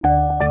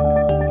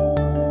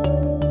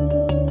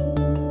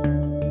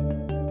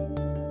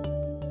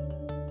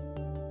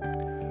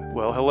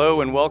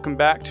Hello, and welcome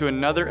back to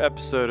another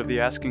episode of the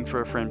Asking for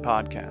a Friend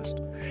podcast,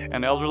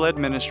 an elder-led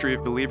ministry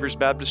of Believers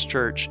Baptist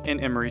Church in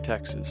Emory,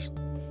 Texas.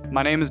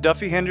 My name is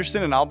Duffy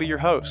Henderson, and I'll be your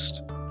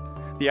host.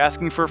 The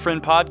Asking for a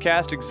Friend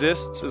podcast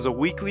exists as a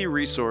weekly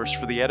resource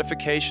for the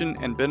edification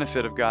and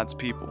benefit of God's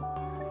people.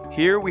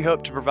 Here, we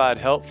hope to provide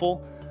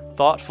helpful,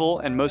 thoughtful,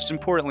 and most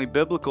importantly,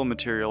 biblical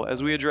material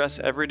as we address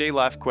everyday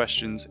life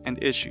questions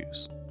and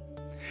issues.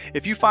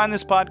 If you find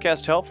this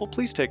podcast helpful,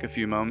 please take a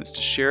few moments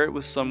to share it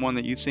with someone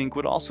that you think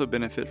would also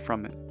benefit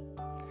from it.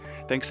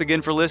 Thanks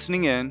again for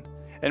listening in,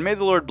 and may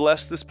the Lord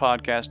bless this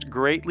podcast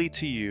greatly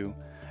to you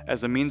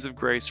as a means of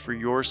grace for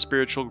your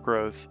spiritual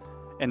growth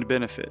and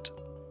benefit.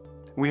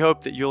 We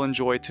hope that you'll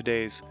enjoy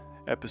today's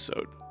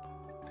episode.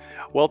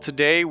 Well,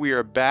 today we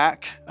are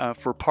back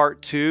for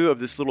part 2 of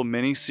this little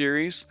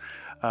mini-series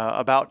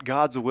about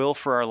God's will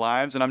for our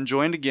lives, and I'm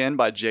joined again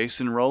by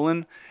Jason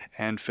Rowland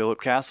and Philip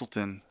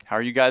Castleton. How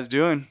are you guys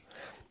doing?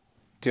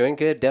 Doing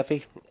good,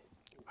 Duffy.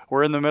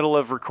 We're in the middle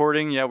of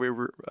recording. Yeah,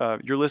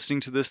 you're listening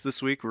to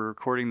this week. We're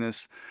recording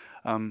this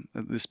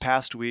this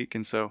past week,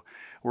 and so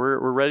we're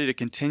ready to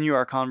continue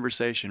our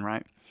conversation,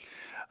 right?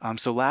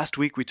 So last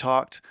week we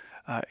talked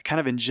kind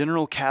of in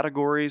general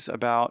categories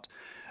about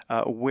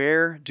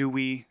where do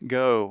we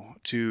go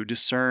to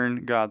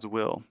discern God's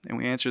will, and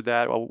we answered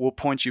that. Well, we'll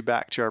point you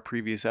back to our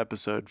previous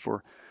episode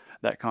for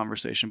that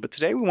conversation. But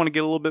today we want to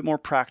get a little bit more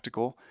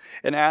practical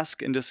and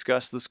ask and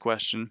discuss this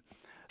question.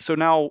 So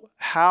now,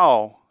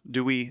 how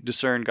do we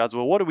discern God's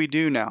will? What do we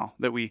do now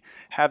that we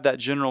have that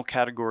general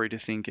category to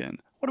think in?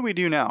 What do we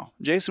do now?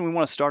 Jason, we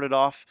want to start it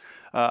off,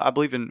 I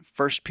believe in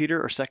 1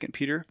 Peter or 2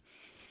 Peter,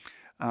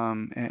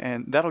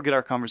 and that'll get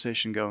our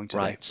conversation going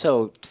today. Right.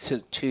 So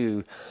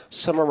to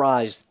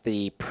summarize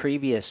the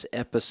previous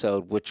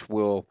episode, which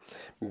will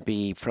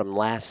be from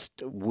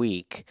last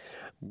week,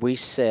 we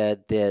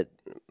said that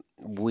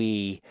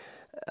we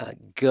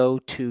go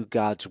to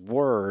God's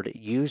Word,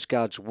 use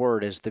God's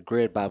Word as the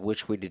grid by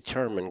which we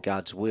determine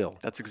God's will.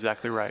 That's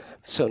exactly right.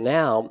 So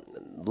now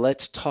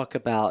let's talk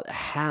about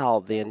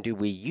how then do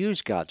we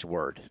use God's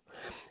Word.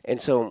 And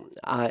so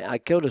I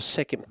go to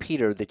 2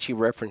 Peter that you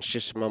referenced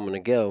just a moment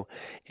ago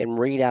and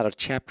read out of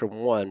chapter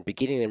 1,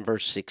 beginning in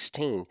verse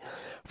 16.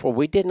 For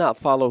we did not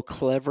follow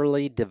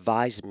cleverly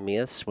devised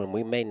myths when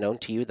we made known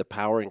to you the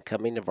power and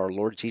coming of our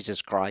Lord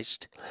Jesus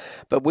Christ,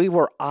 but we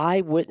were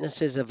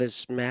eyewitnesses of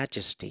his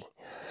majesty.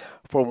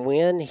 For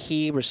when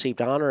he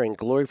received honor and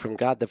glory from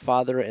God the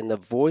Father, and the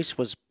voice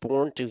was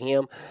borne to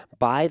him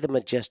by the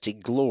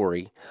majestic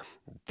glory,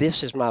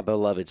 "This is my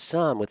beloved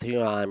Son, with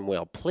whom I am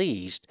well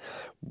pleased,"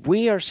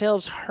 we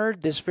ourselves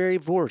heard this very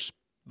voice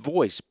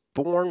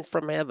born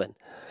from heaven.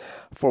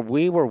 For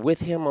we were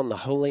with him on the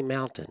holy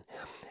mountain.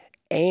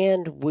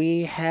 And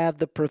we have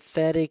the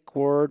prophetic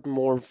word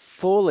more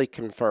fully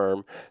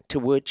confirmed, to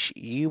which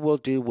you will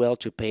do well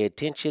to pay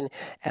attention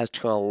as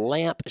to a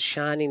lamp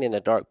shining in a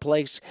dark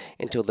place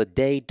until the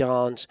day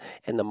dawns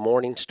and the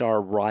morning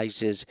star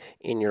rises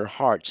in your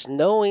hearts.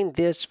 Knowing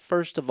this,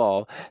 first of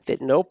all, that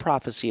no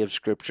prophecy of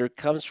Scripture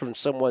comes from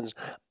someone's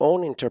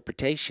own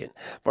interpretation,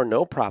 for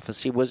no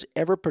prophecy was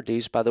ever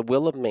produced by the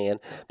will of man,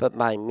 but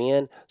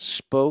men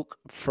spoke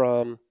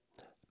from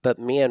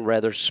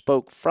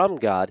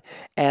God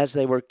as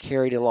they were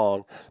carried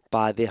along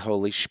by the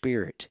Holy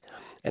Spirit.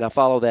 And I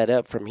follow that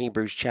up from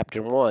Hebrews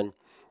chapter 1,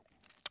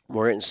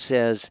 where it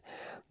says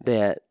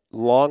that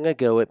long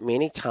ago at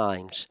many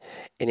times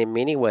and in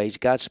many ways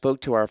God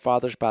spoke to our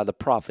fathers by the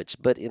prophets,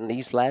 but in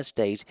these last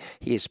days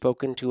he has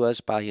spoken to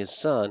us by his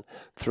Son,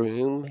 through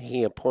whom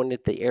he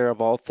appointed the heir of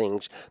all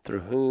things, through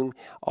whom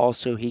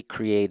also he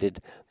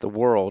created the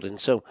world. And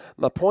so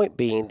my point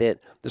being that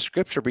the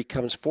Scripture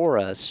becomes for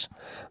us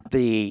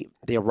the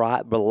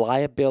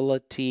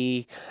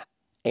reliability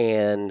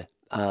and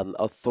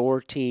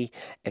authority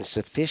and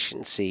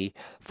sufficiency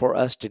for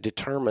us to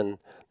determine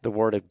the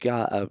Word of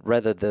God,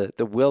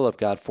 the will of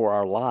God for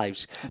our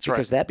lives. That's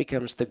because right. That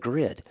becomes the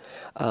grid.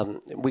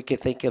 We could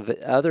think of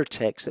other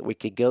texts that we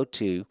could go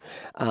to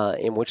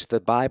in which the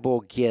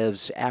Bible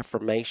gives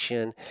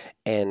affirmation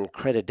and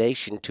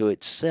accreditation to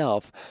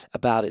itself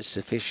about its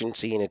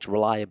sufficiency and its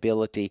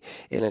reliability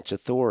and its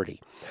authority.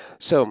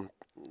 So,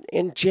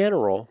 in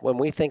general, when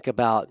we think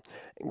about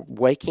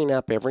waking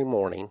up every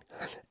morning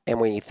and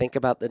when you think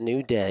about the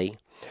new day,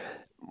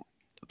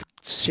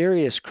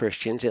 serious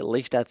Christians, at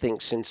least I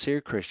think sincere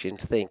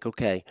Christians, think,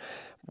 okay,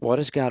 what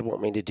does God want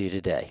me to do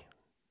today?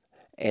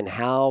 And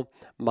how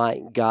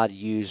might God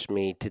use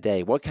me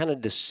today? What kind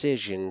of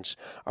decisions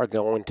are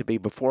going to be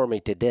before me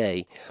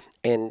today?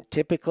 And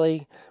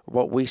typically,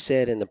 what we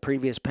said in the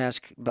previous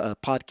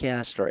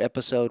podcast or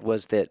episode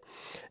was that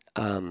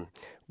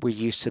we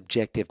use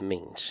subjective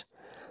means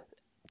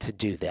to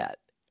do that.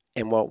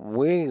 And what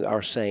we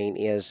are saying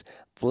is,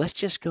 let's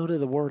just go to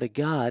the Word of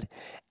God.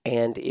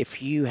 And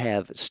if you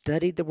have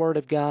studied the Word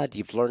of God,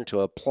 you've learned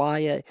to apply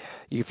it,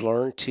 you've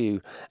learned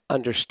to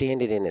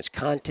understand it in its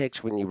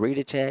context when you read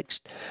a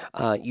text,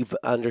 you've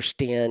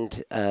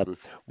understand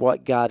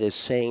what God is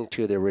saying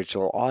to the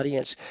original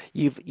audience,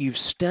 you've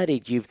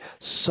studied, you've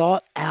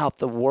sought out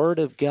the Word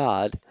of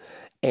God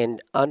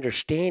and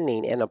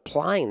understanding and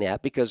applying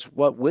that, because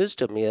what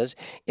wisdom is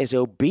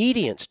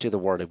obedience to the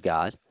Word of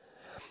God,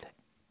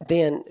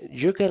 then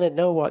you're going to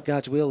know what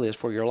God's will is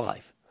for your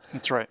life.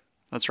 That's right.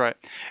 That's right.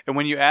 And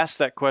when you ask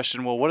that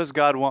question, well, what does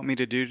God want me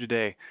to do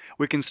today?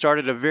 We can start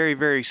at a very,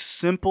 very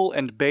simple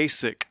and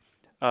basic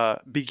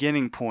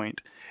beginning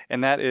point,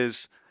 and that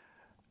is,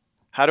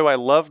 how do I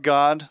love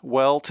God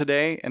well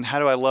today, and how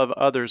do I love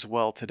others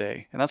well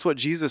today? And that's what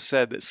Jesus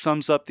said that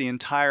sums up the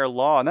entire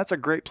law, and that's a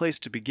great place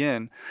to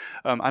begin.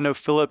 I know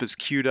Philip is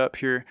queued up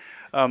here.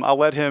 I'll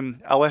let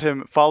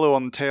him follow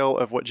on the tail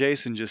of what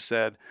Jason just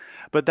said.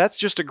 But that's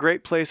just a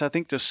great place, I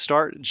think, to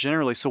start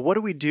generally. So what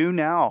do we do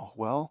now?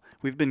 Well,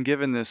 we've been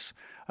given this.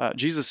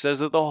 Jesus says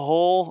that the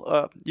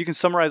whole, you can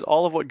summarize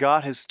all of what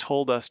God has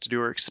told us to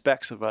do or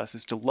expects of us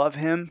is to love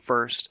Him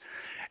first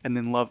and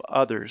then love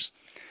others,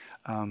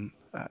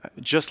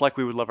 just like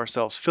we would love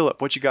ourselves.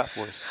 Philip, what you got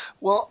for us?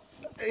 Well,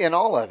 in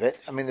all of it,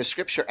 I mean, the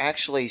Scripture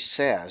actually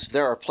says,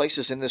 there are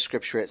places in the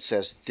Scripture it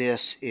says,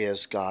 this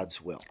is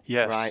God's will.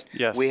 Yes, right?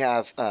 yes. We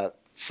have 1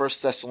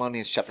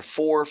 Thessalonians chapter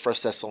 4, 1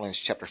 Thessalonians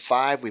chapter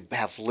 5. We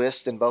have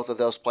lists in both of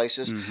those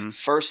places.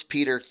 1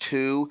 Peter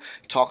 2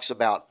 talks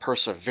about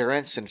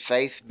perseverance and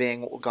faith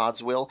being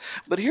God's will.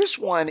 But here's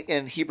one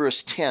in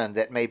Hebrews 10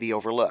 that may be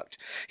overlooked.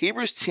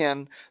 Hebrews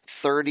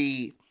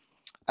 10:36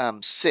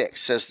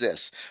 says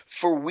this,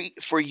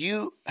 For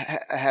you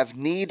have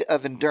need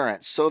of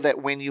endurance, so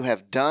that when you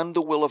have done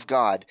the will of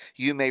God,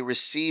 you may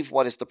receive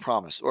what is the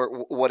promise,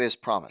 or what is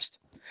promised.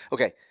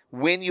 Okay.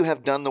 When you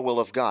have done the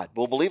will of God.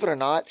 Well, believe it or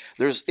not,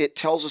 it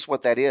tells us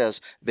what that is,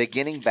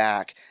 beginning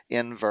back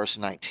in verse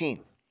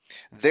 19.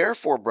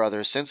 Therefore,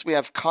 brothers, since we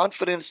have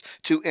confidence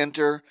to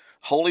enter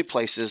holy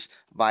places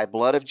by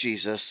blood of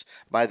Jesus,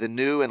 by the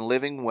new and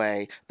living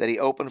way that He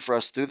opened for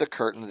us through the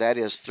curtain, that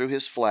is, through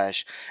His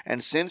flesh,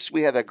 and since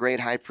we have a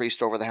great high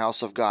priest over the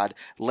house of God,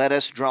 let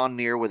us draw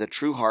near with a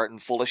true heart and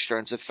full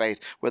assurance of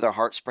faith, with our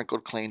hearts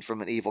sprinkled clean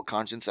from an evil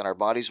conscience and our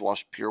bodies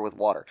washed pure with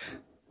water.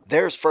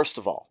 There's first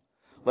of all.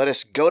 Let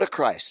us go to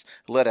Christ.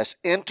 Let us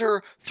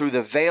enter through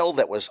the veil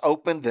that was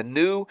opened, the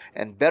new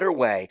and better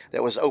way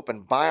that was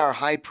opened by our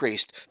high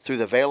priest through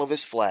the veil of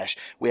His flesh.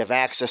 We have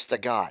access to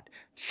God.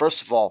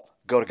 First of all,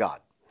 go to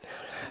God.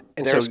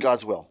 And there's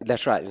God's will.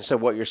 That's right. And so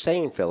what you're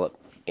saying, Philip,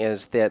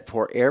 is that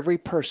for every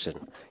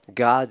person,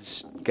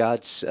 God's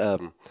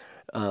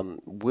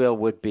will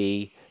would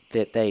be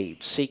that they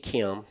seek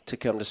Him to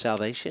come to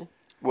salvation?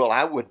 Well,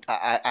 I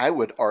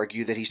would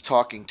argue that he's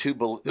talking to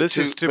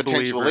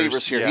potential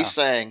believers here. Yeah. He's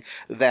saying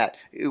that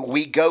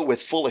we go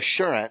with full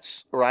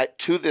assurance, right,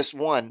 to this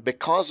one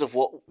because of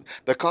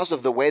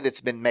the way that's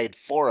been made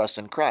for us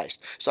in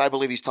Christ. So I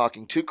believe he's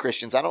talking to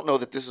Christians. I don't know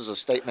that this is a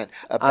statement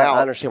about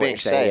I understand being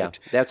what you're saying. saved.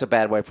 Yeah. That's a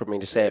bad way for me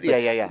to say it.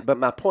 But, Yeah. But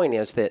my point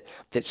is that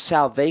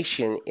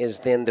salvation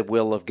is then the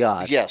will of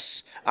God.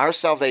 Yes, our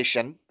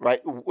salvation,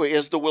 right,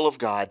 is the will of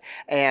God,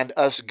 and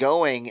us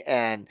going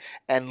and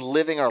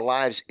living our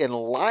lives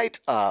in light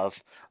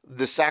of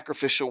the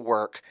sacrificial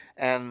work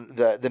and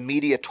the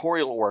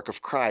mediatorial work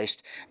of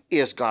Christ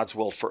is God's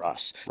will for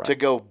us. Right. To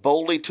go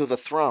boldly to the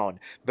throne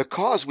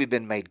because we've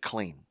been made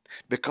clean,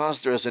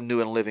 because there is a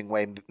new and living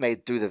way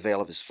made through the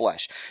veil of His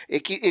flesh.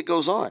 It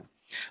goes on.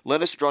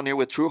 Let us draw near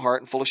with true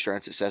heart and full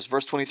assurance, it says.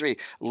 Verse 23,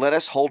 let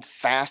us hold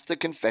fast the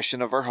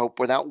confession of our hope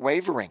without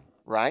wavering,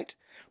 right?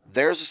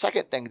 There's a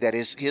second thing that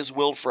is His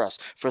will for us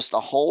to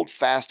hold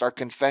fast our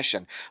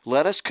confession.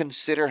 Let us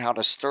consider how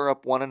to stir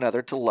up one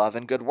another to love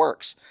and good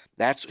works.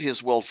 That's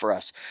His will for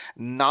us.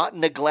 Not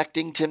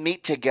neglecting to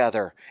meet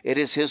together. It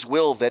is His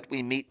will that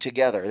we meet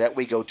together, that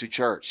we go to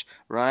church,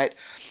 right?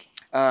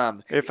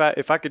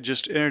 If I could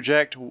just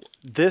interject,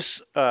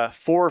 this 4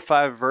 or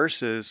 5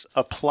 verses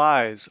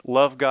applies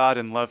love God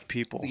and love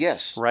people.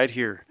 Yes. Right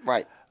here.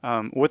 Right.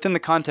 Within the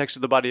context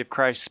of the body of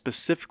Christ,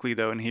 specifically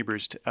though in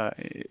Hebrews,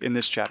 in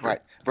this chapter.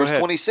 Right. Verse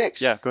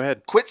 26. Yeah, go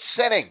ahead. Quit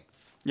sinning.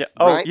 Yeah.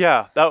 Oh, right?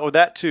 yeah.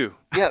 That too.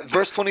 Yeah.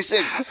 Verse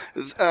 26.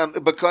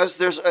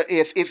 Because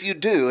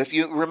if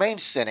you remain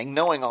sinning,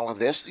 knowing all of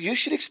this, you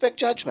should expect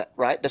judgment.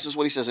 Right. This is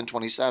what he says in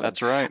 27.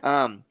 That's right.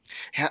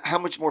 How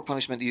much more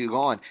punishment do you go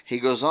on? He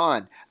goes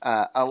on.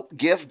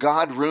 Give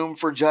God room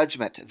for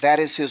judgment. That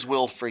is His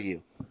will for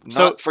you.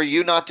 Not for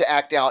you not to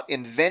act out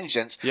in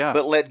vengeance,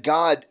 but let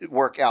God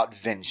work out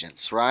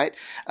vengeance. Right.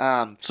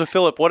 So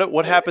Philip,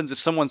 what happens if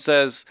someone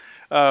says,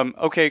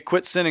 "Okay,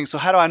 quit sinning"? So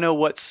how do I know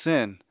what's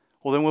sin?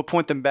 Well, then we'll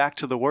point them back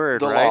to the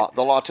Word, right?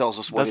 The law tells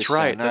us what is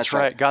sin. That's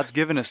right. God's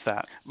given us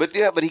that. But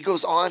he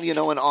goes on, and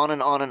on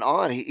and on and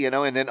on,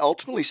 and then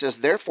ultimately says,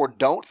 therefore,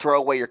 don't throw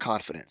away your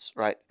confidence,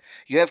 right?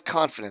 You have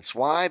confidence.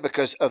 Why?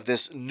 Because of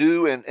this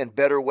new and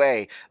better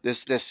way,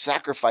 this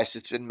sacrifice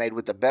that's been made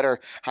with the better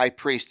high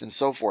priest and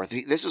so forth.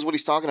 This is what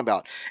he's talking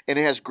about. And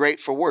it has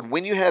great reward.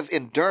 When you have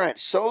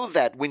endurance, so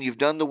that when you've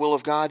done the will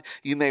of God,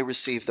 you may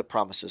receive the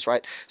promises,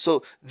 right?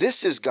 So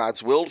this is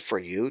God's will for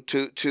you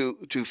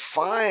to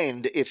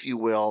find, if you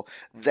will,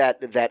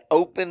 that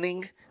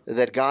opening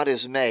that God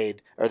has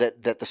made, or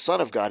that the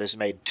Son of God has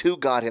made to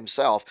God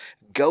Himself.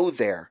 Go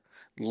there.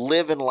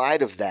 Live in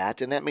light of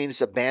that, and that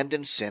means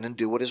abandon sin and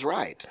do what is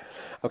right.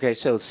 Okay,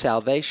 so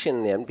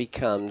salvation then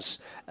becomes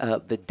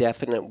the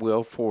definite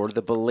will for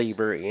the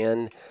believer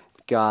in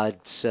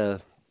God's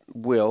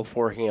will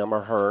for him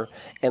or her.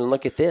 And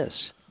look at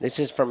this. This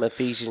is from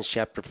Ephesians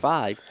chapter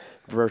 5,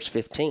 verse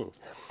 15.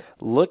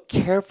 Look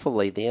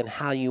carefully then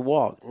how you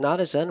walk, not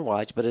as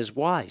unwise, but as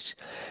wise,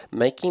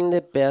 making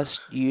the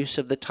best use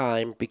of the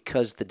time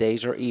because the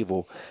days are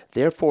evil.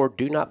 Therefore,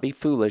 do not be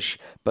foolish,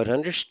 but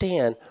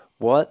understand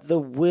what the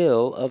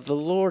will of the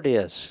Lord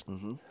is.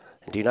 Mm-hmm.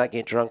 And do not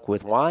get drunk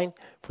with wine,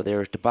 for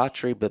there is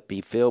debauchery, but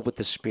be filled with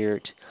the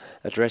Spirit,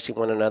 addressing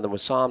one another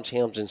with psalms,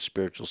 hymns, and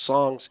spiritual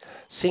songs,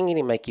 singing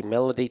and making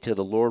melody to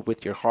the Lord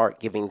with your heart,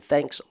 giving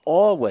thanks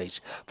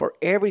always for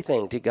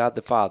everything to God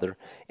the Father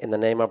in the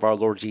name of our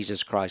Lord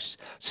Jesus Christ,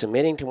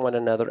 submitting to one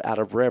another out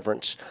of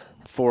reverence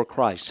for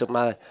Christ. So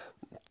my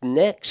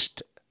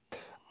next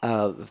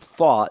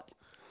thought,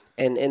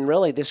 and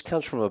really this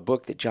comes from a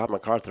book that John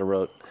MacArthur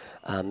wrote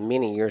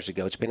many years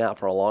ago. It's been out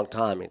for a long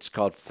time. It's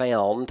called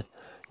Found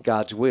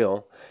God's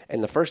Will.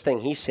 And the first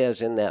thing he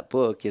says in that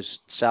book is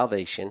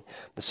salvation.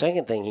 The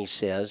second thing he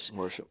says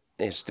worship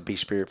is to be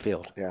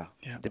Spirit-filled. Yeah.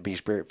 To be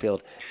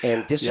Spirit-filled.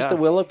 And this is the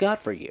will of God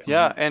for you.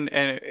 Yeah, and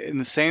in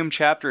the same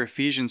chapter,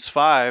 Ephesians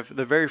 5,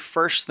 the very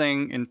first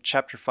thing in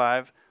chapter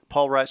 5,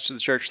 Paul writes to the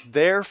church,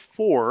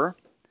 therefore,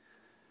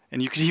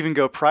 and you could even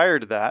go prior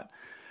to that,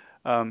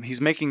 he's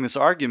making this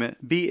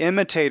argument, be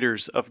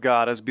imitators of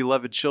God as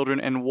beloved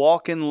children and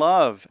walk in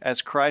love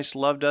as Christ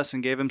loved us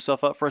and gave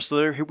himself up for us. So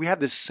there, we have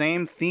this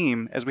same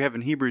theme as we have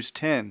in Hebrews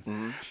 10.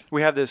 Mm-hmm.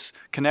 We have this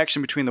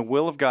connection between the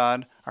will of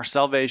God, our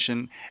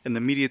salvation, and the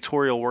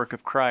mediatorial work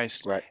of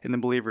Christ in the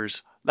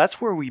believers.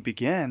 That's where we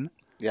begin.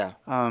 Yeah.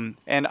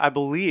 And I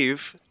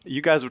believe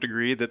you guys would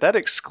agree that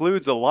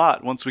excludes a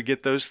lot once we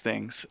get those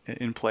things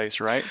in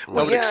place, right?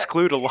 That would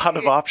exclude a lot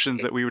of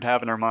options that we would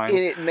have in our mind.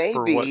 It may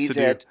be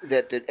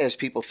that as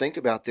people think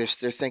about this,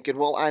 they're thinking,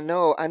 well, I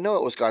know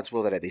it was God's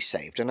will that I be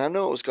saved, and I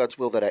know it was God's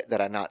will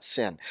that I not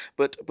sin,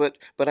 but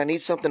I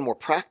need something more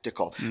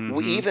practical. Mm-hmm.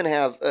 We even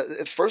have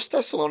 1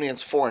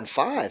 Thessalonians 4 and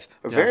 5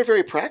 are very,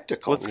 very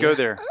practical. Let's go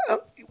there.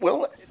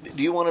 Well,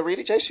 do you want to read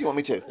it, Jason? You want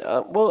me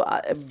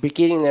to?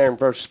 Beginning there in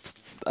verse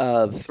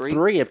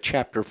 3 of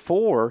chapter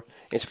 4,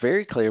 it's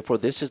very clear, for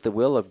this is the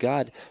will of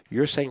God,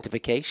 your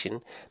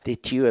sanctification,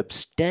 that you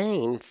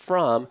abstain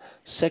from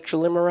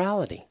sexual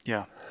immorality.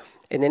 Yeah.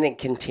 And then it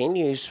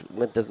continues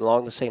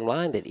along the same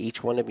line, that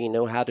each one of you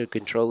know how to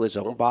control his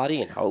own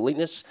body in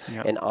holiness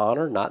and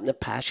honor, not in the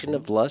passion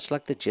of lust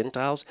like the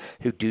Gentiles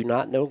who do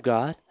not know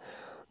God,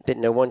 that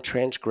no one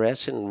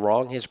transgress and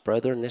wrong his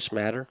brother in this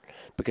matter,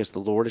 because the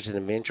Lord is an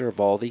avenger of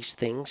all these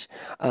things.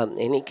 And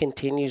he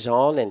continues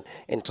on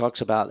and talks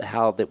about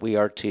how that we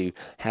are to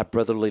have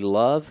brotherly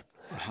love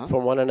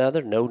for one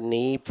another, no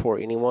need for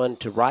anyone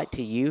to write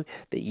to you,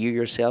 that you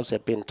yourselves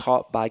have been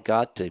taught by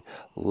God to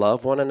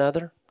love one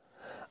another.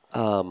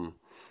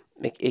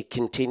 It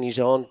continues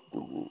on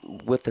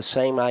with the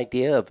same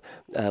idea of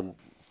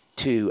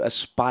to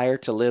aspire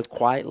to live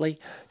quietly,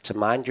 to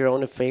mind your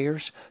own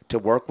affairs, to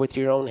work with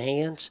your own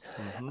hands,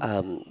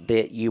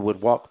 that you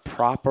would walk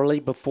properly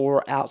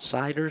before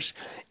outsiders,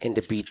 and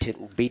to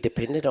be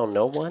dependent on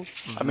no one.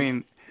 I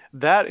mean,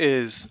 that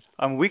is,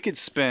 we could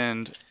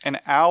spend an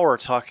hour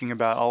talking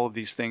about all of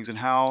these things and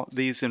how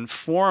these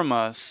inform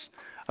us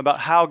about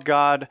how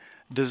God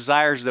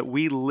desires that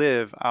we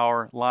live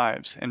our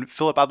lives. And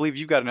Philip, I believe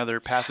you've got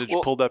another passage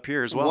pulled up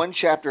here as well. One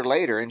chapter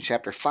later, in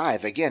chapter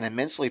 5, again,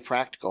 immensely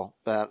practical,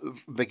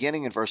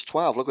 beginning in verse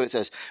 12, look what it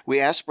says. We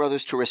ask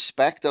brothers to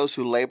respect those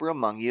who labor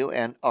among you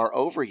and are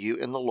over you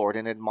in the Lord,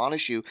 and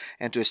admonish you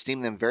and to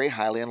esteem them very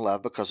highly in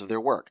love because of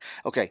their work.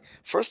 Okay,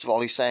 first of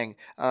all, he's saying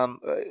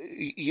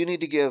you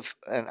need to give,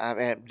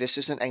 and this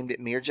isn't aimed at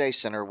me or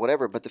Jason or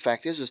whatever, but the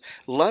fact is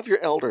love your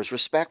elders,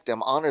 respect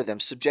them, honor them,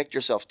 subject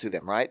yourself to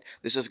them, right?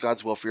 This is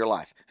God's will for your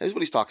life. Here's what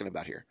he's talking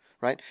about here,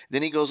 right?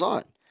 Then he goes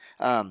on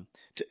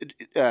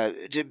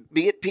to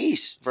be at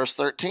peace, verse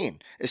 13.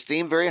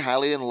 Esteem very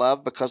highly in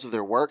love because of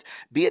their work.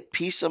 Be at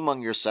peace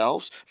among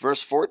yourselves.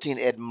 Verse 14,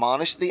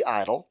 admonish the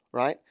idle,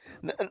 right?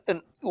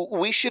 And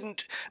we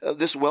shouldn't.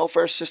 This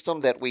welfare system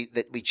that we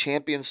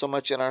champion so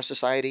much in our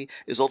society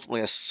is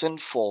ultimately a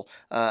sinful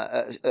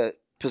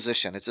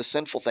position. It's a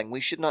sinful thing. We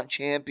should not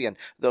champion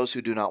those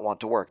who do not want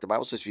to work. The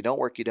Bible says if you don't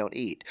work, you don't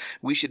eat.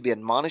 We should be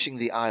admonishing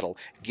the idle.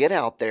 Get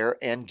out there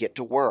and get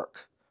to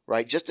work,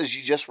 right? Just as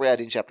you just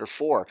read in chapter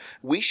 4,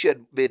 we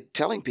should be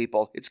telling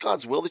people it's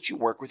God's will that you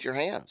work with your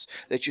hands,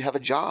 that you have a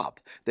job,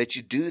 that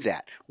you do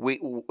that.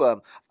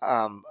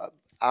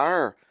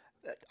 Our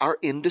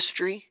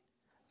industry,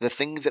 the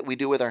thing that we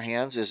do with our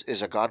hands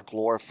is a God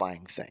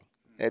glorifying thing.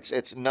 It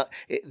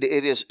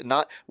is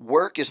not,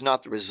 work is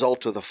not the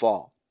result of the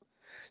fall.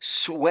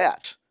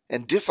 Sweat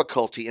and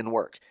difficulty in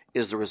work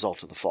is the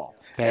result of the fall.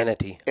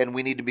 Vanity. And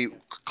we need to be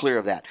clear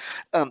of that.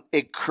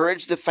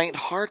 Encourage the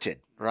faint-hearted,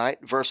 right?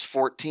 Verse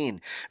 14.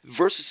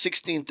 Verses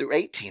 16 through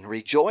 18.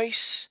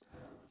 Rejoice,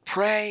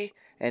 pray,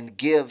 and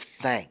give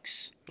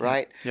thanks,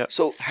 right? Yep.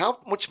 So how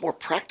much more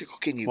practical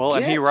can you get? Well,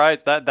 and he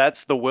writes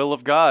that's the will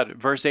of God.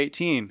 Verse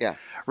 18. Yeah.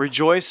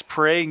 Rejoice,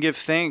 pray, and give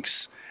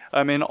thanks.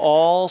 In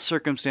all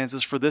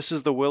circumstances, for this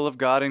is the will of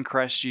God in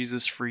Christ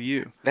Jesus for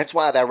you. That's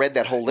why I read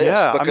that whole list,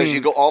 Yeah, because you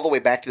go all the way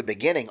back to the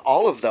beginning.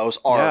 All of those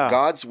are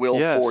God's will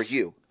for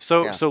you.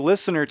 So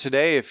listener,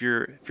 today, if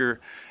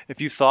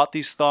you've thought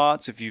these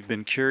thoughts, if you've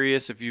been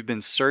curious, if you've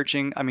been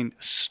searching,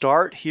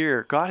 start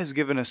here. God has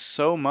given us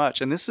so much,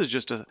 and this is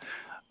just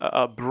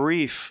a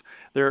brief.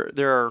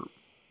 There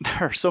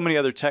are so many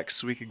other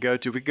texts we could go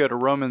to. We could go to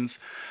Romans,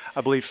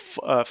 I believe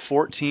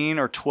 14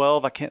 or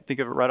 12. I can't think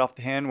of it right off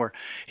the hand, where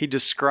he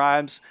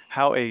describes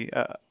how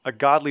a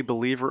godly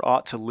believer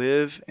ought to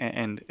live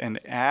and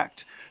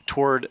act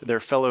toward their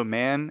fellow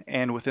man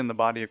and within the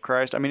body of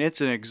Christ.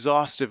 It's an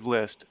exhaustive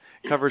list.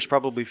 It covers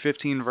probably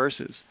 15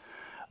 verses.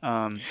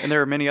 And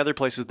there are many other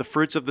places. The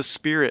fruits of the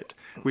Spirit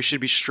we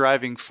should be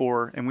striving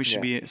for, and we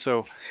should be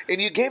so.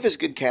 And you gave us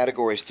good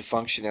categories to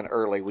function in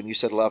early when you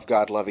said love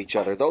God, love each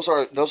other. Those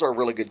are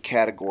really good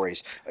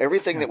categories.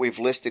 Everything that we've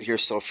listed here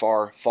so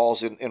far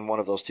falls in one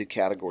of those two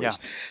categories.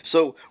 Yeah.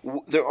 So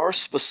there are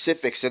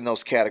specifics in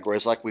those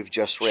categories, like we've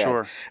just read.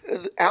 Sure.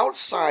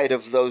 Outside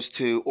of those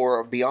two,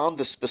 or beyond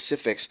the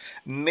specifics,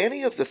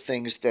 many of the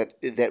things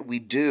that we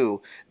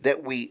do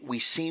that we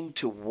seem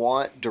to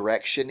want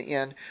direction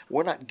in,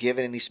 we're not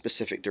given any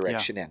specific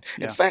direction in.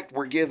 In fact,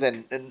 we're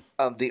given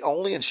the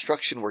only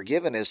instruction we're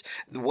given is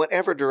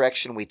whatever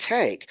direction we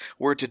take,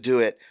 we're to do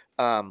it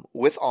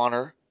with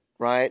honor,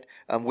 right?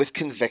 With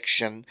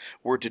conviction.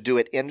 We're to do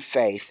it in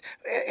faith.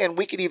 And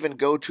we could even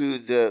go to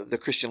the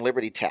Christian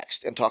Liberty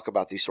text and talk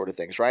about these sort of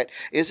things, right?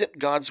 Is it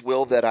God's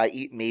will that I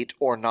eat meat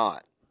or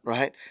not,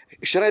 right?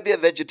 Should I be a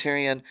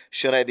vegetarian?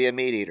 Should I be a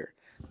meat eater?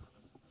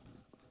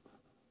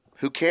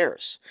 Who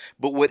cares?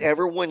 But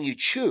whatever one you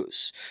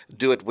choose,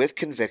 do it with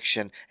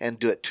conviction and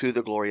do it to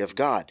the glory of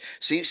God.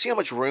 So you see how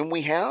much room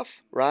we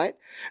have, right?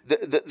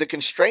 The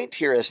constraint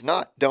here is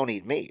not don't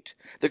eat meat.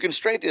 The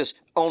constraint is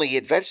only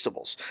eat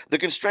vegetables. The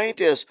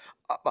constraint is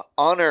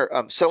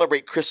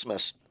celebrate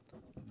Christmas.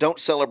 Don't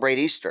celebrate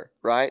Easter,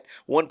 right?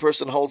 One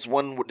person holds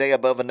one day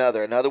above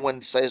another. Another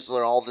one says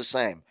they're all the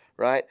same,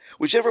 right?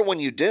 Whichever one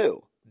you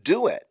do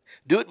it.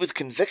 Do it with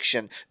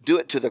conviction. Do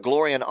it to the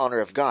glory and honor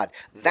of God.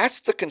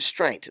 That's the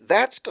constraint.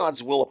 That's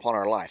God's will upon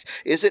our life.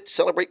 Is it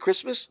celebrate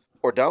Christmas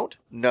or don't?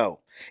 No.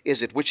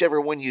 Is it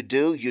whichever one you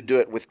do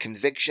it with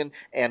conviction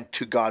and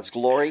to God's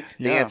glory?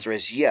 The answer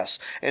is yes.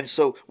 And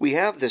so we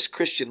have this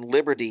Christian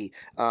liberty,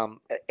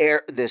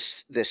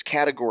 this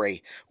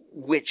category,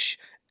 which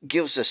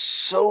gives us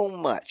so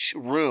much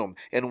room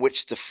in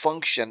which to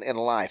function in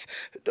life.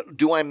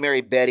 Do I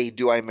marry Betty?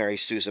 Do I marry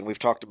Susan? We've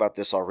talked about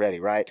this already,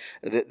 right?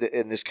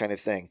 In this kind of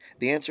thing.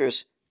 The answer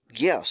is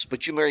yes,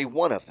 but you marry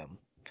one of them.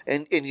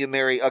 And you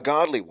marry a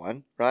godly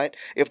one, right?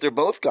 If they're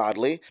both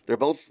godly, they're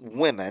both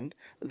women,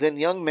 then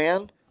young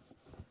man,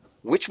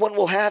 which one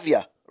will have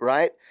you,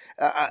 right?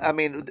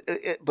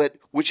 But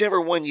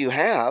whichever one you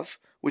have,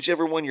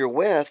 whichever one you're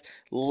with,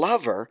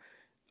 love her,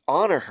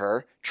 honor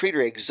her, treat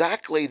her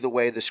exactly the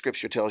way the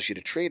Scripture tells you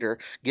to treat her,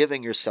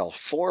 giving yourself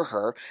for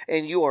her,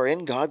 and you are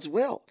in God's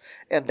will.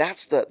 And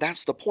that's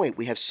the point.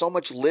 We have so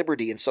much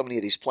liberty in so many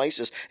of these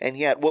places, and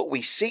yet what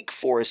we seek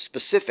for is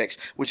specifics,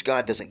 which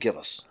God doesn't give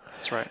us.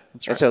 That's right.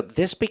 And so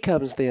this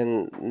becomes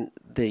then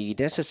the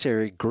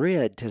necessary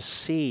grid to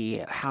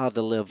see how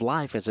to live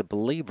life as a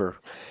believer.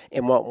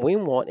 And what we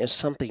want is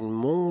something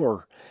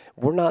more.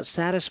 We're not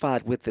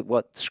satisfied with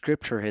what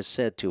Scripture has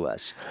said to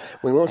us.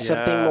 We want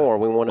something more.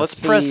 We want. Let's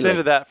press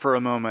into that for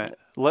a moment.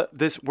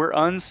 We're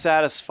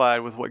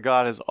unsatisfied with what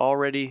God has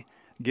already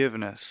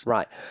given us.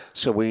 Right.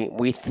 So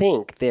we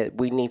think that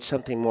we need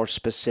something more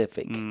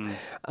specific,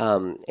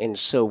 and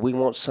so we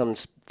want some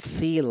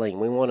feeling.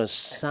 We want a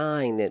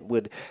sign that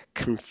would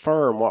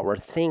confirm what we're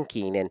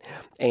thinking,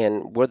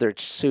 and whether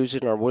it's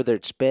Susan or whether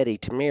it's Betty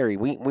to marry,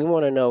 we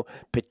want to know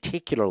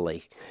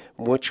particularly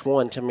which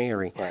one to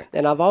marry. Right.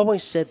 And I've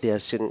always said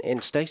this,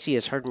 and Stacy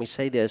has heard me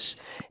say this,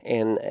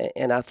 and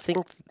I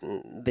think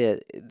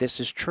that this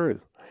is true.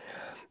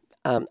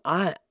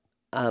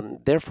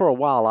 There for a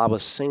while I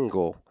was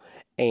single,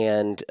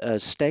 and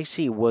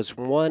Stacy was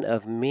one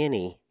of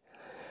many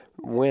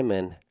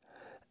women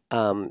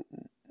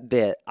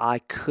that I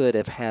could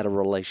have had a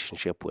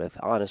relationship with,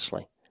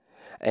 honestly.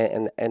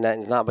 And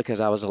that's not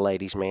because I was a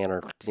ladies' man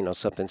or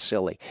something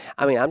silly.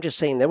 I'm just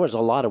saying there was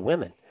a lot of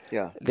women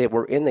that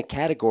were in the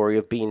category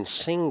of being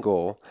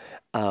single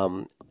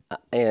and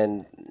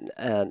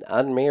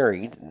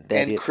unmarried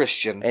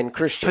Christian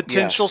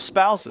potential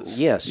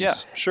spouses. Yes. Yeah,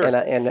 sure.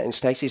 And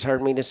Stacy's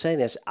heard me to say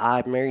this.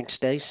 I married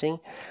Stacy,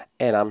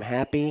 and I'm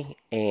happy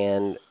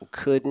and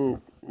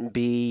couldn't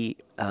be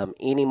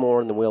any more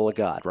in the will of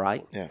God,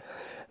 right? Yeah.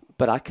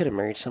 But I could have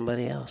married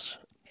somebody else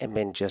and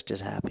been just as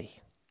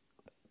happy.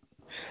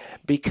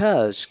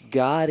 Because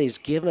God has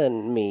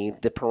given me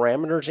the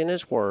parameters in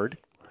His Word,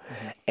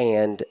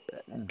 and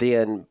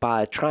then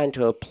by trying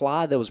to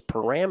apply those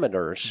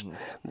parameters,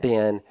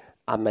 then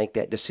I make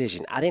that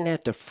decision. I didn't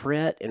have to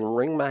fret and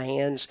wring my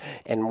hands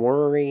and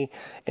worry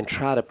and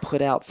try to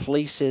put out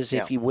fleeces,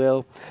 if you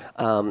will,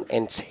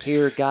 and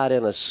hear God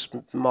in a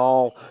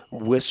small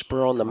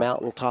whisper on the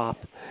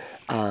mountaintop.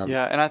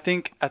 And I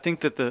think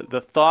that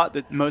the thought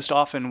that most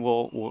often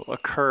will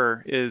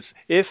occur is,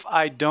 if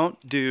I don't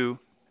do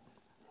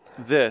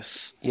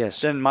this,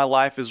 then my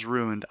life is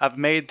ruined. I've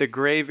made the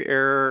grave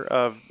error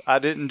of I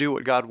didn't do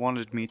what God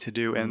wanted me to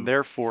do, and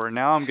therefore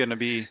now I'm going to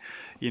be,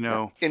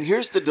 And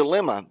here's the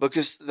dilemma,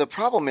 because the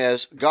problem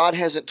is God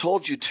hasn't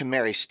told you to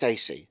marry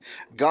Stacy.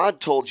 God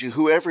told you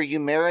whoever you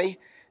marry,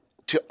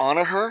 to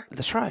honor her.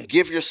 That's right.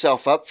 Give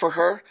yourself up for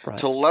her. Right.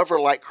 To love her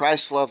like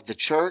Christ loved the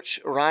church,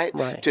 right?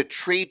 Right. To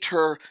treat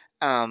her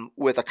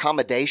with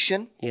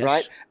accommodation,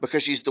 right?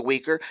 Because she's the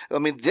weaker. I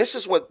mean, this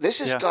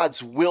is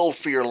God's will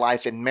for your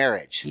life in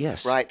marriage,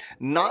 right?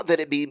 Not that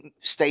it be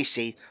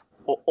Stacy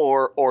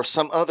or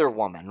some other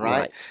woman,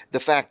 right? The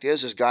fact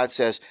is God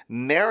says,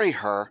 marry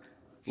her,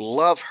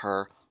 love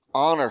her,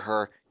 honor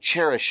her,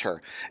 cherish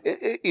her.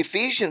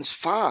 Ephesians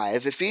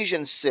 5,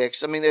 Ephesians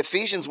 6,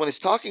 Ephesians, when it's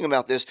talking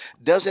about this,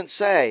 doesn't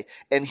say,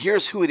 and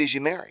here's who it is you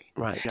marry.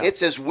 Right. It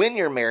says, when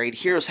you're married,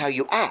 here's how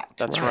you act.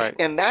 That's right.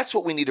 And that's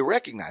what we need to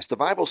recognize. The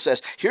Bible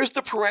says, here's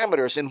the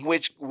parameters in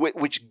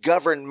which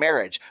govern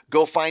marriage.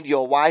 Go find you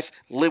a wife,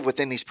 live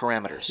within these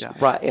parameters. Yeah.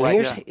 Right.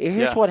 And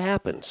here's what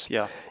happens.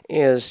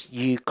 Is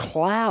you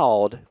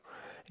cloud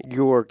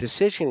your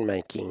decision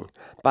making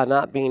by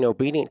not being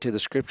obedient to the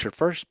Scripture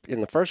in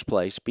the first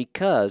place,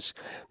 because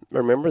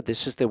remember,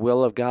 this is the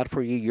will of God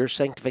for you, your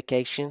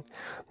sanctification,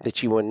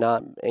 that you will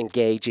not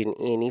engage in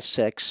any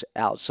sex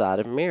outside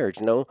of marriage,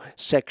 no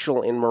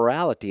sexual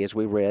immorality, as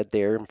we read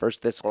there in 1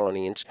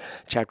 Thessalonians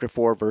chapter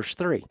 4, verse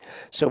 3.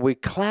 So we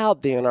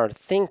cloud then our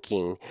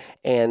thinking,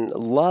 and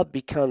love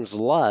becomes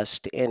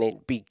lust, and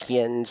it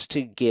begins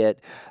to get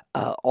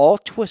all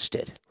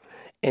twisted.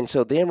 And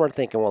so then we're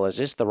thinking, well, is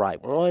this the right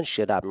one?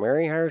 Should I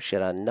marry her?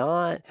 Should I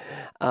not?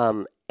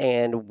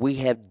 And we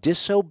have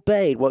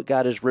disobeyed what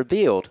God has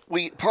revealed.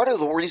 Part of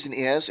the reason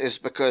is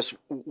because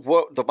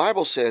what the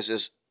Bible says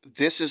is,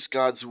 this is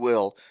God's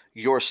will,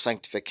 your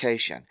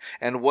sanctification.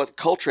 And what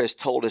culture has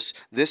told us,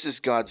 this is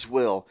God's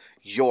will,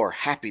 your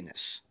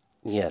happiness.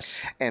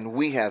 Yes. And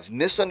we have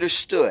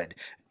misunderstood.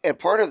 And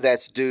part of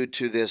that's due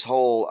to this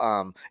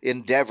whole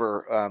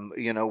endeavor,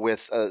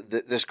 with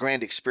this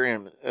grand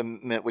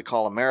experiment we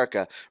call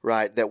America,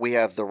 right? That we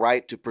have the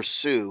right to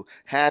pursue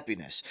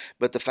happiness.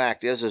 But the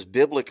fact is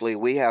biblically,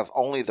 we have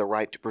only the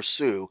right to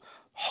pursue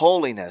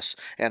holiness,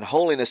 and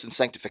holiness and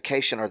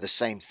sanctification are the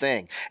same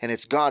thing. And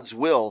it's God's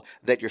will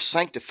that you're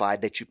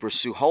sanctified, that you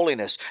pursue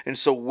holiness. And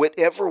so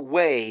whatever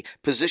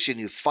position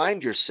you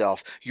find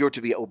yourself, you're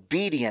to be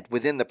obedient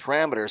within the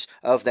parameters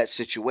of that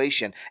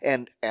situation.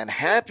 And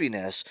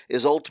happiness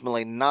is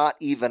ultimately not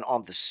even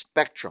on the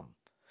spectrum.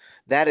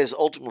 That is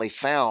ultimately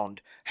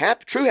found,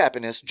 true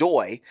happiness,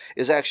 joy,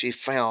 is actually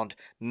found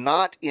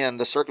not in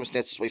the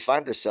circumstances we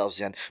find ourselves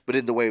in, but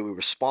in the way we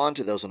respond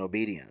to those in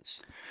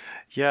obedience.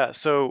 Yeah,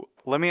 so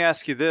let me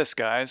ask you this,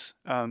 guys.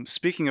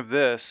 Speaking of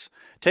this,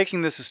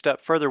 taking this a step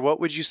further, what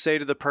would you say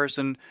to the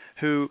person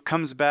who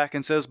comes back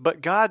and says,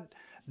 but God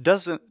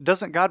doesn't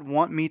God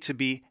want me to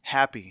be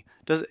happy?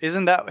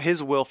 Isn't that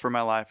His will for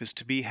my life, is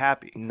to be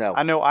happy? No.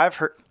 I know I've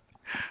heard...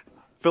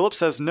 Philip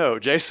says no.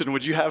 Jason,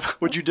 would you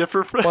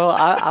differ? Well,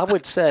 I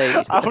would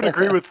say... I would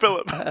agree with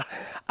Philip.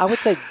 I would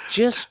say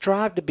just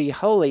strive to be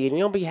holy and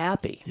you'll be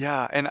happy.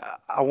 Yeah, and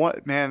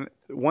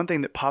one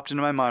thing that popped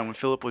into my mind when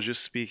Philip was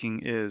just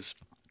speaking is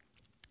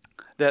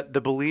that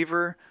the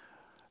believer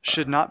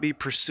should not be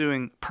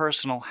pursuing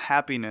personal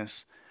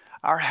happiness.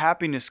 Our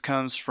happiness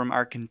comes from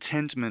our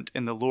contentment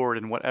in the Lord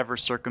in whatever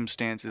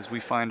circumstances we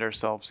find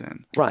ourselves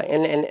in. Right,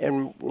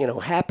 and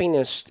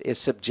happiness is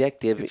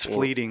subjective. It's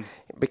fleeting.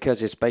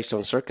 Because it's based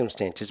on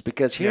circumstances.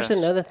 Because here's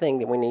another thing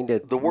that we need to...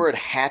 The word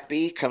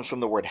happy comes from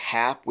the word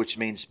hap, which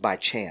means by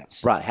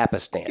chance. Right,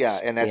 happenstance. Yeah,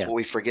 and that's what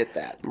we forget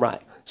that.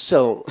 Right.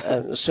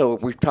 So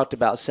we've talked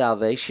about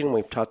salvation.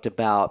 We've talked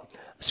about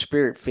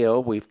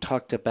Spirit-filled. We've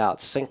talked about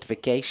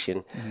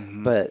sanctification.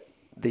 Mm-hmm. But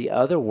the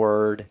other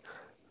word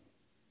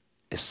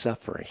is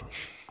suffering.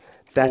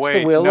 That's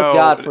the will of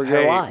God for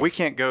your life. We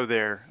can't go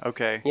there.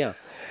 Okay. Yeah.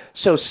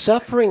 So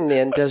suffering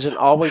then doesn't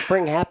always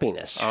bring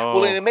happiness. Oh.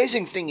 Well, an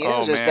amazing thing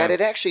is that it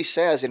actually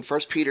says in 1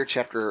 Peter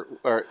chapter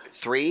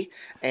 3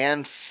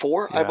 and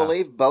 4, I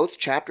believe, both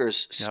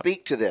chapters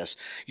speak to this.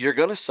 You're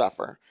going to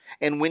suffer.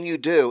 And when you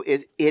do,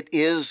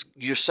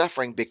 you're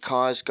suffering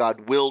because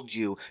God willed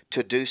you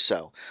to do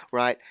so,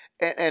 right?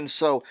 And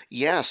so,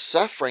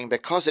 suffering,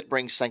 because it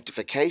brings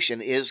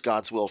sanctification, is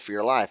God's will for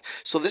your life.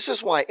 So this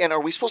is why, and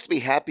are we supposed to be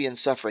happy in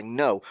suffering?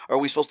 No. Are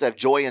we supposed to have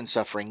joy in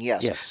suffering?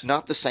 Yes.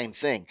 Not the same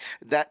thing.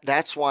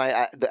 That's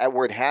why that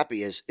word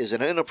happy is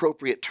an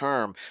inappropriate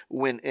term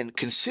when in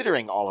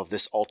considering all of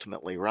this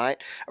ultimately,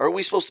 right? Are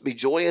we supposed to be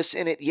joyous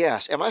in it?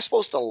 Yes. Am I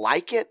supposed to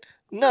like it?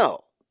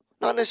 No.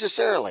 Not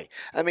necessarily.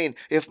 I mean,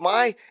 if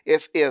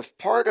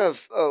part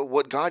of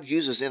what God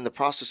uses in the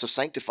process of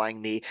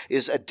sanctifying me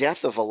is a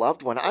death of a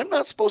loved one, I'm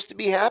not supposed to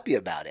be happy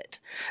about it.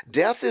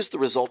 Death is the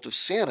result of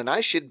sin, and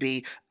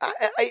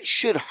it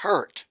should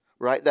hurt,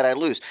 right, that I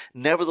lose.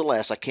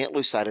 Nevertheless, I can't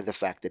lose sight of the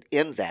fact that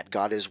in that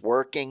God is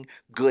working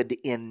good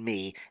in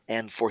me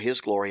and for His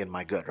glory and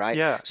my good, right?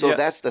 Yeah. So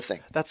that's the thing.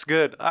 That's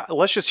good.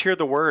 Let's just hear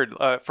the word.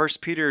 1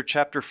 Peter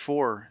chapter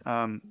 4,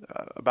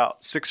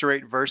 about 6 or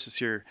 8 verses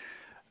here.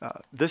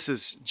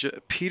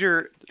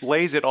 Peter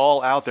lays it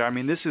all out there. I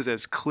mean, this is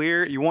as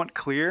clear. You want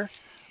clear,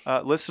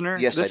 listener?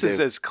 Yes, this I is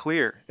do. as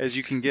clear as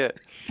you can get.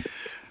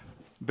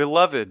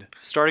 Beloved,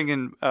 starting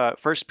in 1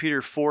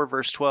 Peter 4,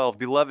 verse 12,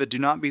 Beloved, do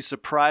not be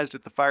surprised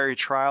at the fiery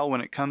trial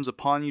when it comes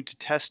upon you to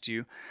test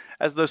you,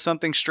 as though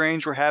something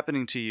strange were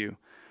happening to you.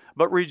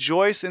 But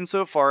rejoice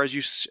insofar as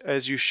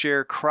you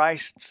share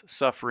Christ's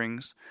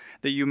sufferings,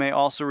 that you may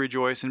also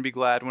rejoice and be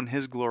glad when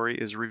His glory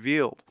is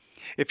revealed.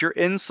 If you're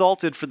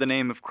insulted for the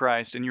name of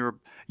Christ, and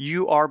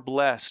you are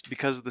blessed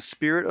because the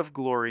Spirit of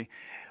glory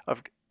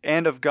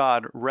and of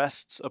God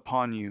rests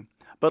upon you.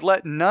 But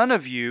let none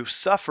of you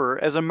suffer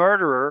as a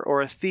murderer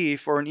or a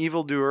thief or an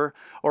evildoer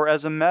or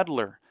as a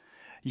meddler.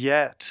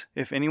 Yet,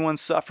 if anyone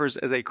suffers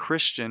as a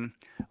Christian,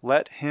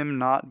 let him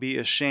not be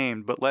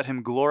ashamed, but let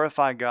him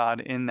glorify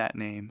God in that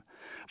name.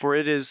 For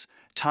it is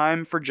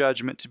time for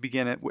judgment to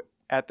begin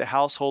at the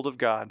household of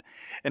God.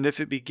 And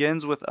if it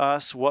begins with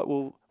us, what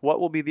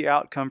will be the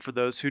outcome for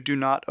those who do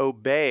not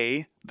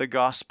obey the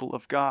gospel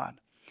of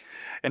God?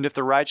 And if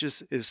the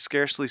righteous is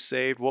scarcely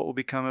saved, what will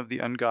become of the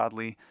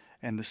ungodly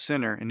and the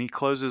sinner? And he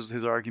closes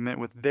his argument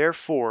with,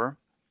 Therefore,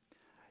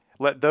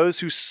 let those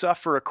who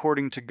suffer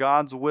according to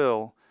God's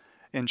will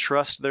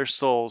entrust their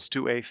souls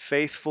to a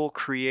faithful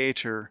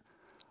Creator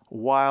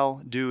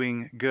while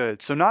doing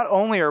good. So not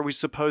only are we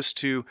supposed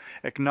to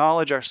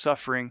acknowledge our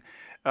suffering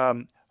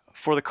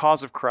for the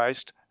cause of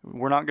Christ,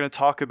 we're not going to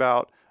talk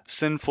about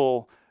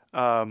sinful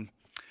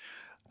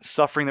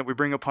suffering that we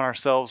bring upon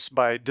ourselves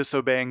by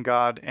disobeying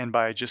God and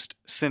by just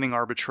sinning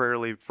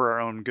arbitrarily for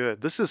our own good.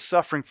 This is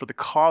suffering for the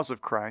cause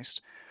of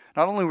Christ.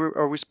 Not only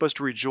are we supposed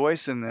to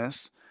rejoice in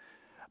this,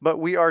 but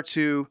we are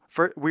to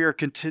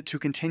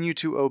continue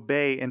to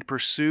obey and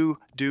pursue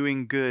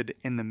doing good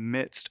in the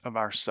midst of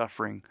our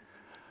suffering.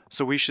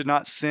 So we should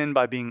not sin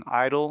by being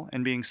idle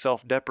and being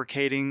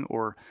self-deprecating,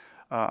 or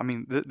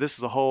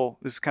this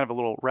is kind of a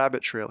little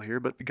rabbit trail here,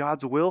 but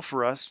God's will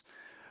for us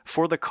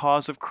for the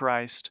cause of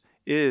Christ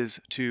is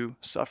to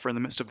suffer in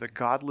the midst of the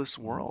godless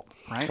world,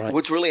 right?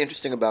 What's really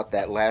interesting about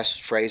that last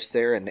phrase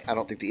there, and I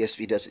don't think the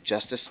ESV does it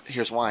justice,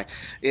 here's why.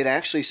 It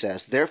actually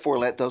says, Therefore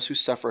let those who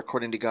suffer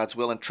according to God's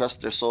will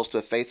entrust their souls to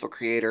a faithful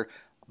Creator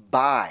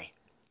by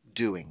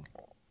doing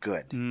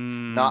good,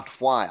 not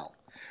while.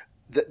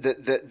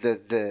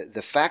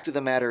 The fact of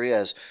the matter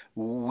is,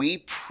 we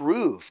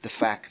prove the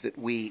fact that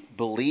we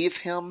believe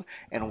Him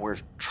and we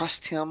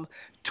trust Him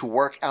to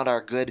work out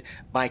our good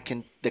by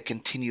the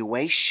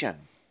continuation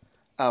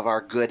of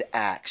our good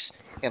acts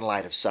in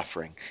light of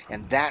suffering.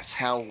 And that's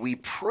how we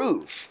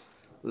prove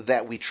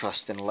that we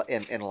trust in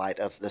light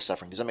of the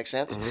suffering. Does that make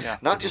sense? Mm-hmm. Yeah.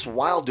 Not just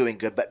while doing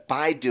good, but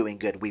by doing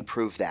good, we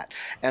prove that.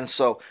 And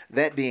so,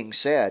 that being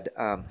said,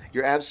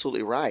 you're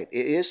absolutely right.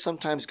 It is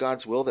sometimes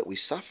God's will that we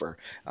suffer,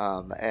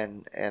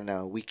 and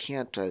we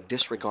can't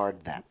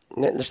disregard that.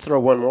 Let's throw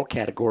one more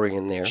category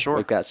in there. Sure.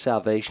 We've got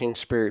salvation,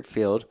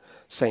 spirit-filled,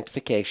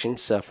 sanctification,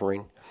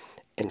 suffering,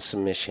 and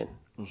submission.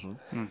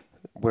 Mm-hmm.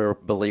 Where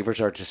believers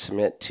are to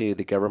submit to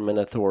the government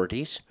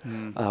authorities,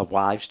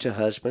 wives to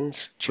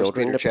husbands,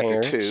 children to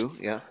parents. Chapter 2,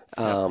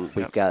 yeah.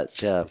 We've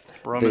got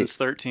Romans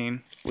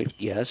 13.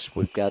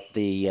 We've got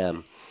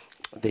the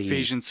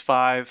Ephesians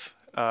 5.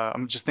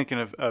 I'm just thinking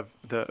of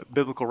the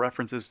biblical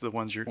references to the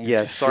ones you're.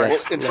 Yes. Sorry.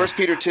 Yes. Well, in 1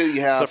 Peter 2, you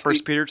have So 1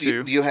 Peter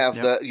 2. You have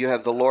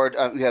the Lord.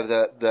 You have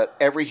the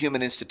every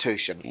human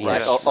institution,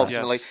 right? Yes.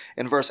 Ultimately, Yes.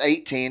 in verse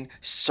 18,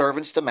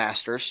 servants to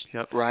masters,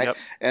 Yep. right? Yep.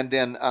 And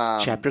then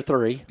chapter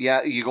 3.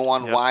 Yeah, you go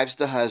on Yep. wives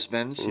to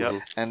husbands,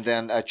 Yep. and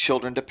then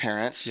children to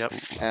parents. Yep.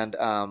 And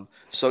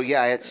so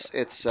yeah,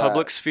 it's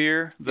Public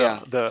sphere,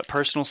 the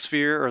personal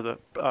sphere, or the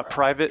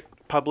private,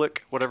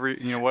 public,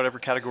 whatever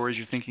categories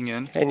you're thinking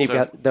in. And you've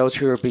got those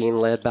who are being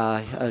led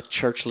by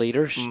church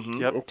leaders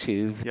Yep.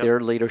 to their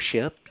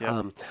leadership.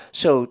 Yep.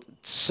 So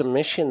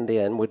submission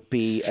then would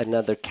be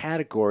another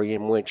category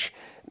in which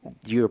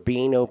you're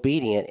being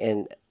obedient.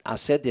 And I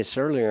said this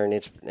earlier,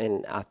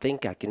 and I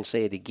think I can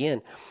say it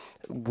again.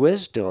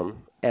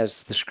 Wisdom,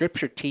 as the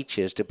Scripture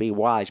teaches to be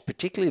wise,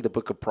 particularly the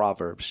book of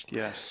Proverbs.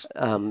 Yes.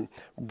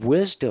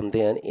 Wisdom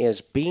then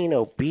is being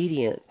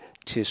obedient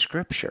to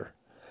Scripture.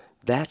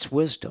 That's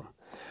wisdom.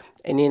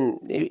 And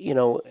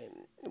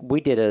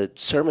we did a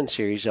sermon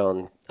series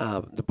on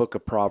the book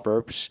of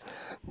Proverbs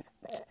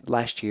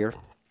last year.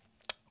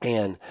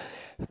 And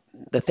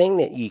the thing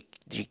that you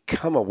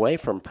come away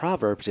from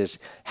Proverbs is,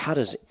 how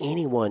does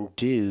anyone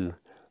do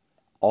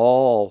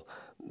all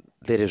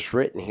that is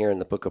written here in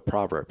the book of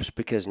Proverbs?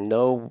 Because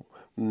no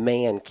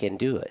man can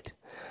do it.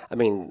 I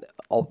mean,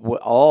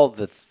 all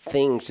the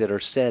things that are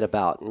said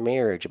about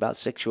marriage, about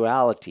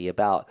sexuality,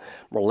 about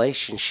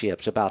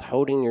relationships, about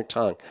holding your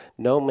tongue.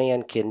 No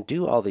man can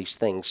do all these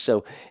things.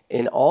 So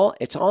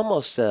it's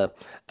almost a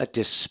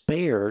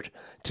despair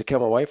to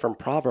come away from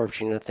Proverbs,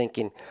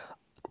 thinking,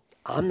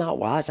 I'm not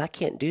wise, I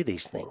can't do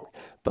these things.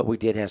 But we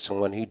did have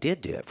someone who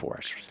did do it for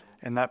us.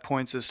 And that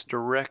points us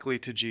directly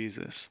to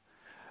Jesus.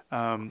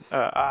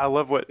 I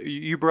love what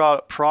you brought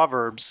up,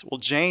 Proverbs. Well,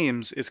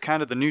 James is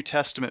kind of the New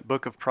Testament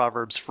book of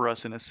Proverbs for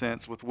us in a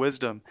sense, with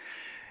wisdom.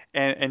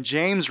 And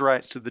James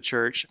writes to the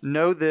church,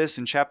 know this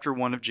in chapter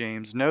 1 of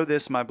James, know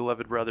this, my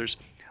beloved brothers,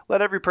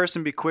 let every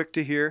person be quick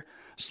to hear,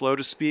 slow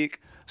to speak,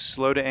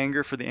 slow to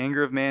anger, for the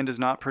anger of man does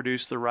not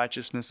produce the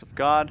righteousness of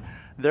God.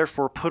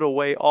 Therefore put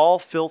away all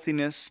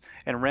filthiness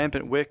and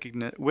rampant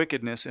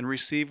wickedness, and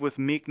receive with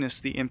meekness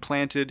the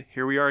implanted,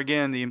 here we are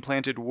again, the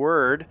implanted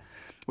word,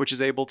 which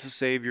is able to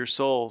save your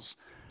souls.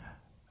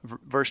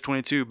 Verse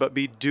 22, but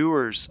be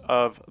doers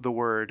of the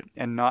word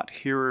and not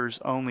hearers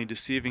only,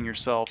 deceiving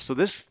yourself. So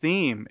this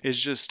theme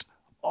is just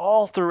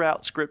all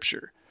throughout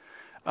Scripture.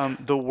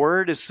 The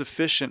word is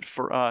sufficient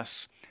for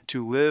us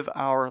to live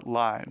our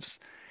lives.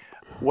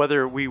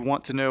 Whether we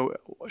want to know,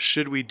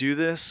 should we do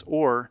this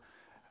or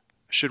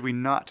should we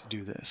not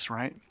do this,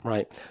 right?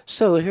 Right.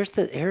 So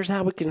here's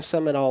how we can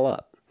sum it all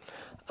up.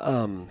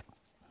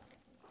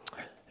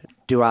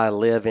 Do I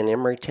live in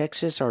Emory,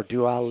 Texas, or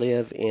do I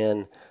live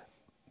in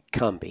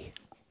Cumbie?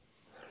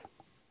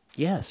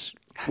 Yes.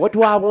 What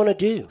do I want to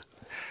do?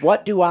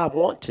 What do I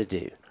want to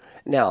do?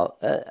 Now,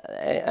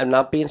 I'm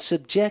not being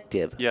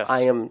subjective. Yes.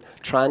 I am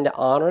trying to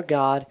honor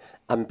God.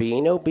 I'm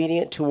being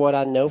obedient to what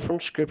I know from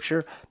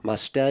Scripture, my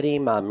study,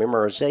 my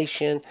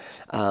memorization,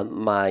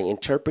 my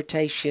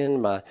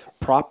interpretation, my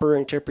proper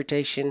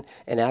interpretation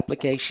and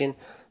application.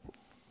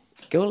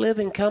 Go live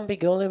in Cumbie,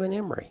 go live in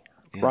Emory,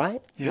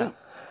 right? Yeah.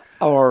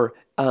 Or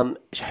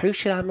who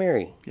should I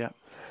marry? Yeah.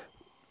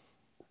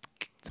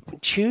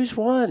 Choose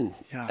one.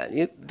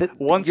 Yeah.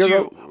 Once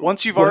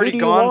you've already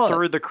gone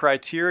through the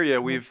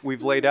criteria we've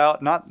laid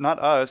out, not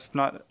us,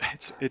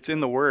 it's in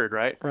the Word,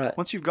 right? Right.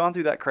 Once you've gone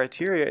through that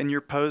criteria and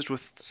you're posed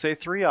with, say,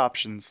 3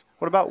 options.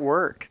 What about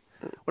work?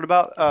 What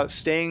about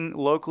staying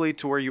locally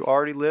to where you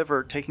already live,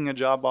 or taking a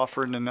job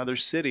offer in another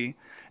city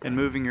and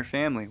moving your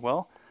family?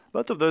 Well,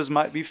 both of those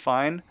might be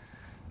fine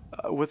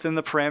within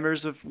the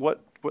parameters of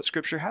what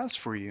Scripture has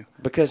for you.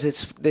 Because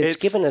it's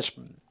given us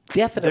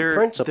definite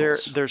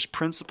principles. There's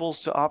principles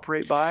to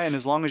operate by, and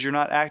as long as you're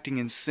not acting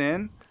in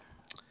sin,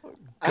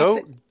 go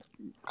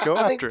after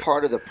I think it.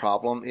 part of the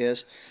problem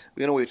is,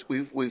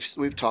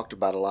 we've talked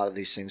about a lot of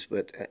these things,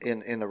 but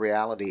in the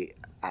reality,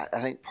 I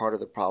think part of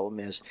the problem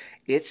is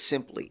it's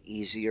simply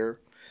easier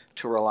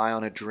to rely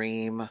on a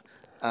dream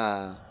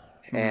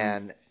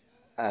and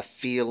a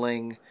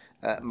feeling,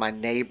 my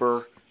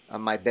neighbor,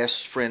 my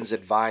best friend's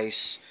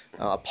advice,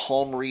 a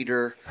palm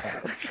reader,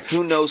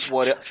 who knows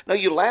what. No,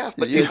 you laugh,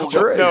 but It's people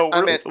true. go, No,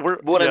 I mean,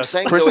 what I'm yes.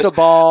 saying Crystal though is,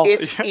 ball,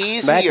 it's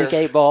easier. magic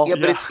 8 ball. Yeah,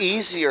 but Yeah. it's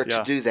easier Yeah.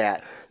 to do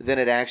that than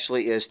it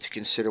actually is to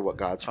consider what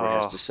God's Word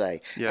has to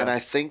say. yes. And I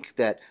think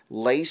that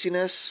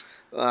laziness,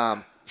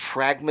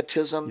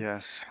 pragmatism,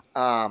 Yes.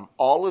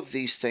 all of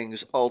these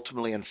things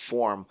ultimately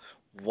inform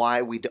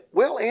why we do.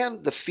 Well,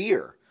 and the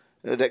fear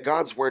that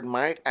God's Word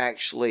might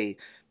actually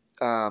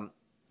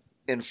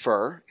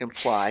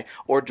imply,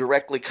 or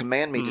directly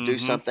command me to do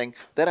something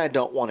that I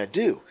don't want to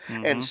do.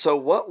 And so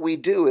what we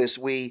do is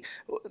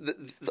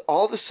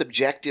all the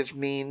subjective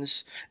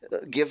means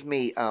give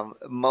me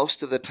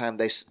most of the time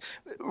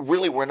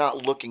we're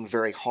not looking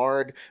very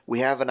hard. We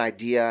have an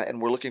idea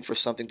and we're looking for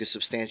something to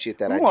substantiate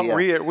that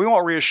idea. We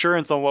want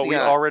reassurance on what we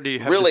already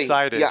have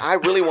decided. Yeah, I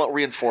really want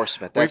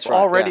reinforcement. That's We've right,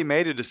 already yeah.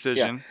 made a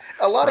decision.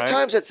 A lot right? of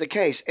times that's the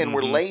case, and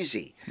we're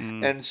lazy.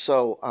 And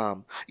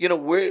so,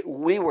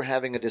 we were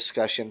having a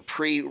discussion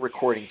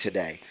pre-recording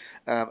today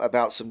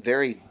about some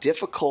very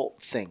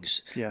difficult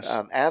things, Yes.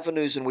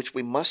 avenues in which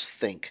we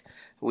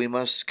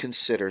must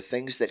consider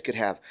things that could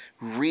have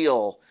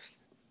real,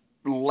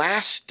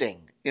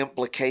 lasting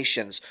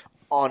implications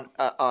on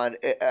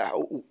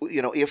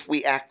if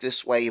we act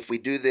this way, if we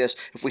do this,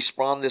 if we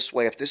spawn this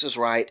way, if this is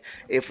right,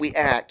 if we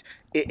act,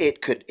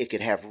 it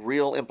could have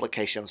real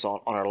implications on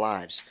our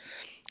lives.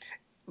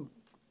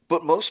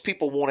 But most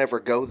people won't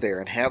ever go there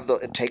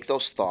and take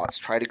those thoughts,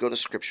 try to go to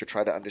Scripture,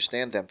 try to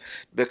understand them,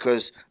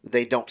 because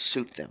they don't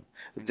suit them.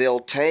 They'll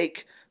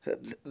take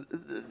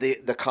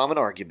the common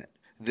argument.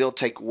 They'll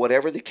take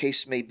whatever the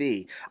case may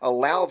be,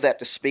 allow that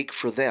to speak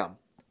for them,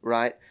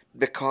 right?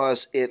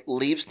 Because it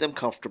leaves them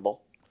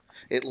comfortable.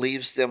 It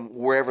leaves them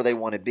wherever they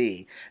want to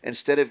be,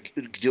 instead of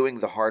doing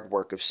the hard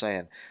work of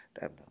saying,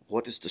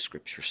 what does the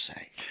Scripture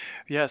say?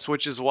 Yes,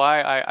 which is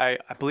why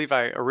I believe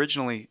I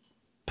originally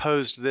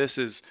posed this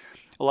as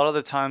a lot of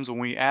the times when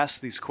we ask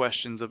these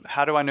questions of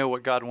how do I know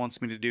what God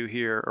wants me to do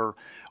here, or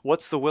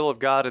what's the will of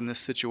God in this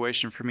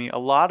situation for me, a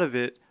lot of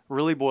it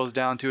really boils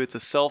down to it's a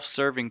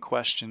self-serving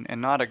question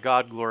and not a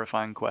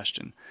God-glorifying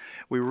question.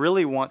 We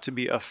really want to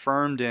be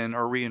affirmed in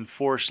or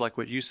reinforced, like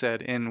what you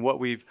said, in what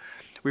we've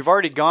we've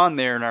already gone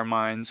there in our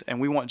minds, and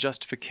we want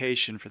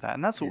justification for that.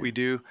 And that's what we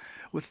do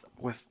with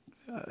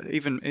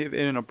even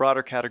in a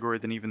broader category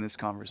than even this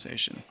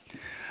conversation.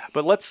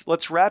 But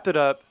let's wrap it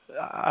up.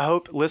 I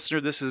hope,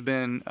 listener, this has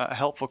been a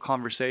helpful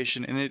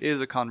conversation, and it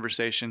is a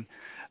conversation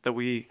that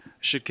we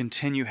should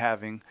continue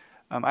having.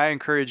 I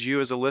encourage you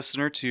as a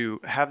listener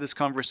to have this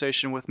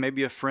conversation with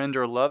maybe a friend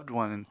or a loved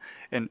one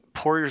and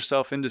pour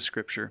yourself into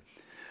Scripture.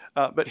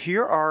 But if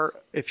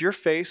you're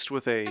faced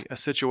with a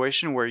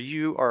situation where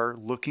you are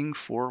looking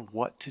for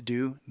what to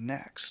do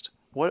next,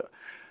 what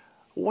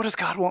does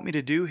God want me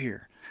to do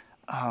here?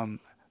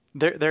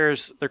 There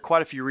are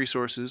quite a few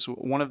resources.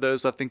 One of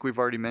those I think we've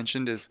already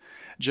mentioned is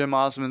Jim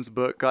Osman's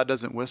book, God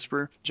Doesn't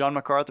Whisper. John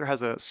MacArthur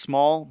has a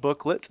small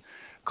booklet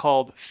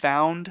called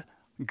Found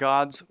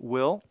God's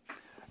Will.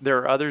 There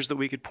are others that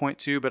we could point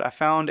to, but I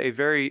found a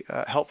very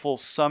helpful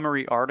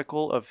summary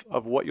article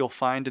of what you'll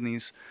find in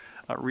these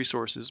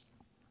resources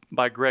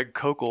by Greg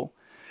Koukl,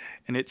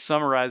 and it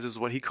summarizes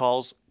what he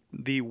calls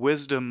the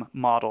wisdom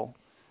model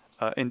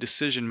in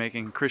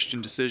decision-making,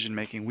 Christian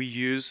decision-making. We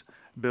use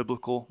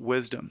biblical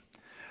wisdom.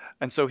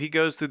 And so he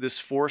goes through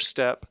this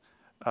 4-step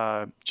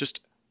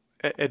just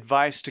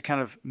advice to kind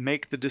of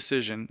make the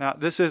decision. Now,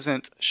 this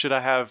isn't, should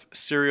I have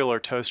cereal or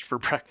toast for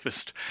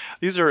breakfast?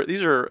 These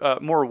are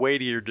more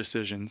weightier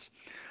decisions.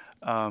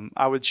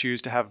 I would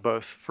choose to have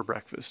both for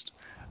breakfast.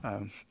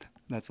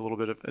 That's a little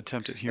bit of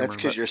attempted humor. That's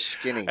because you're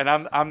skinny. And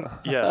I'm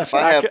yes. If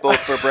I have both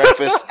for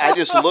breakfast, I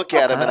just look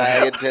at them and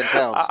I get 10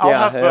 pounds.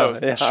 I'll have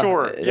both.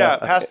 Sure. Yeah.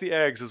 Pass the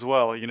eggs as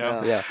well,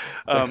 Yeah.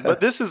 But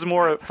this is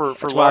more for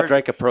That's why I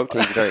drank a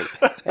protein drink,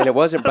 and it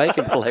wasn't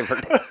bacon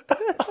flavored.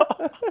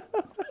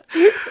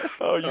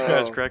 Oh, you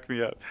guys crack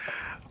me up.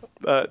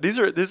 These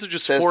are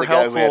just Says four the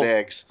guy helpful who had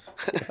eggs.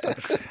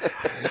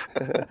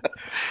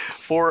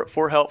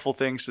 four helpful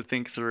things to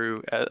think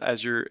through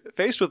as you're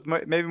faced with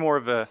maybe more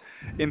of a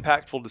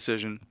impactful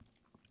decision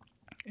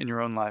in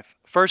your own life.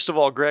 First of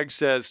all, Greg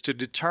says to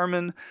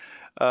determine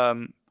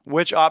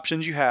which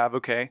options you have,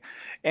 okay,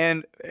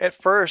 and at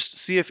first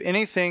see if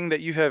anything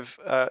that you have,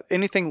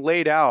 anything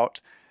laid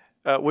out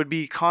would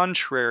be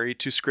contrary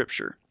to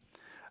Scripture,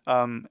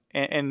 and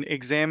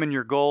examine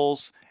your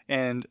goals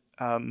and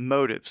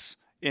motives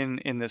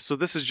in this. So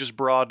this is just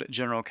broad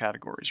general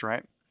categories,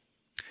 right?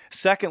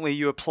 Secondly,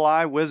 you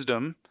apply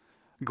wisdom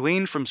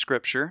gleaned from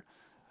Scripture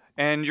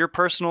and your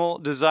personal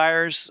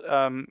desires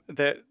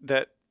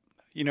that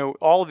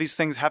all of these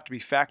things have to be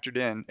factored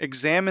in.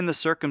 Examine the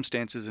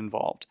circumstances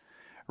involved.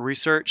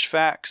 Research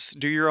facts.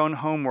 Do your own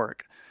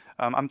homework.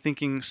 I'm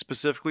thinking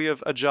specifically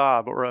of a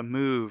job or a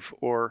move,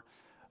 or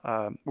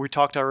we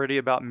talked already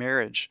about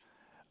marriage.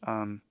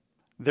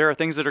 There are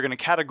things that are going to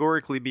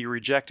categorically be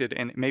rejected,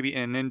 and maybe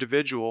in an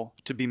individual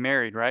to be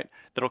married, right?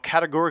 That'll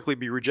categorically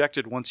be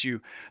rejected once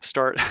you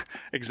start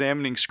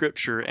examining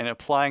Scripture and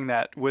applying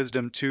that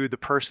wisdom to the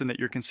person that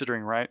you're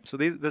considering, right? So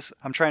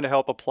I'm trying to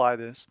help apply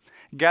this.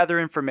 Gather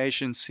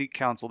information, seek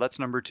counsel. That's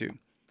number 2.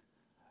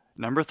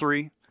 Number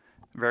 3,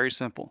 very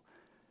simple.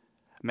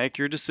 Make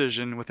your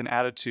decision with an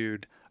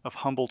attitude of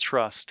humble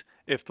trust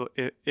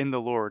in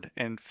the Lord,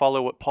 and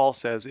follow what Paul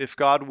says, if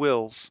God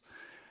wills,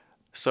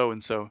 so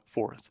and so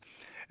forth.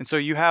 And so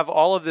you have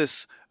all of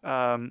this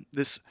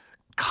this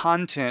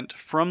content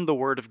from the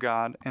Word of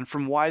God and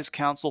from wise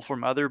counsel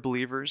from other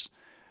believers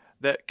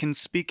that can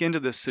speak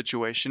into this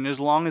situation, as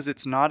long as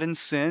it's not in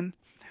sin,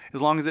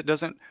 as long as it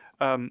doesn't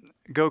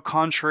go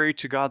contrary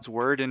to God's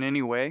Word in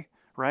any way,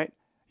 right?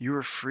 You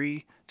are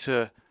free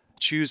to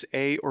choose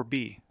A or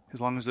B,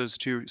 as long as those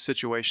two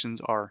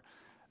situations are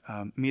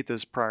meet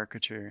those prior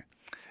criteria.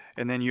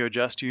 And then you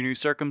adjust to your new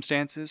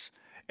circumstances,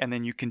 and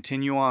then you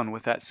continue on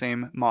with that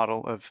same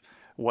model of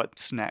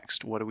what's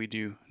next? What do we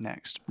do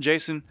next?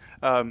 Jason,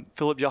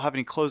 Philip, y'all have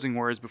any closing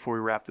words before we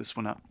wrap this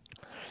one up?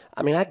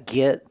 I mean, I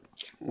get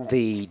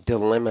the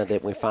dilemma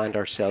that we find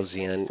ourselves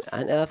in,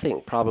 and I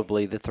think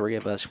probably the three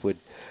of us would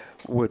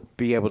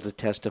be able to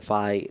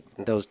testify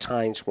those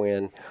times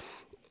when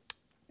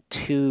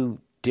two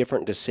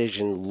different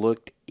decisions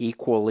looked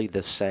equally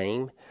the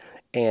same,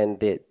 and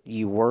that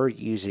you were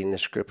using the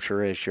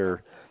Scripture as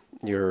your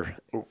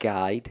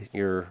guide,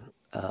 your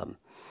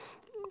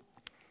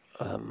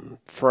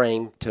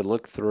frame to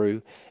look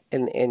through,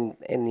 and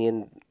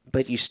then,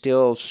 but you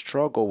still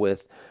struggle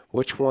with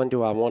which one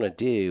do I want to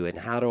do, and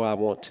how do I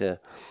want to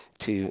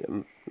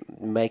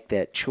make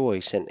that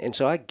choice, and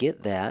so I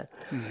get that,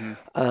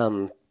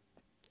 and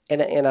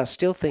I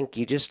still think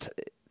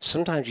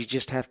sometimes you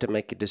just have to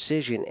make a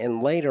decision,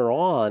 and later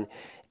on,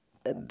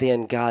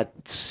 then God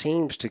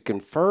seems to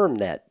confirm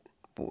that.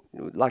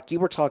 Like you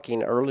were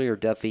talking earlier,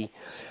 Duffy,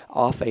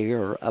 off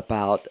air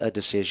about a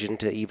decision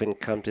to even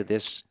come to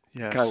this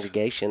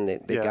congregation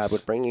that God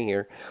would bring you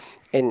here.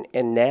 And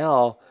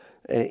now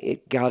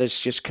God has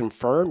just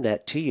confirmed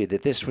that to you,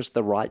 that this was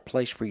the right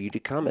place for you to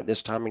come at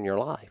this time in your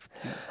life.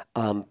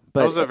 But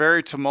it was a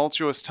very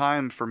tumultuous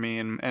time for me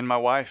and my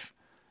wife.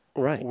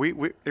 Right.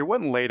 It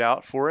wasn't laid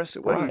out for us.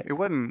 It wasn't.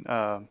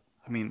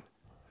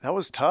 That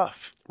was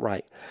tough.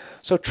 Right.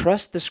 So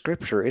trust the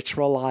Scripture. It's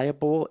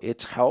reliable.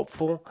 It's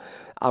helpful.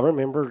 I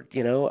remember,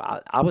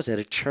 I was at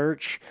a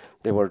church.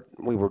 We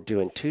were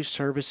doing 2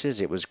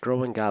 services. It was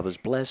growing. God was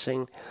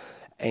blessing.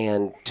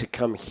 And to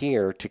come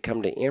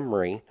to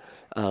Emory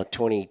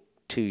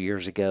 22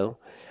 years ago,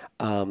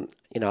 I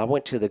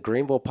went to the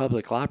Greenville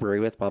Public Library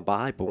with my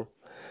Bible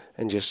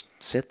and just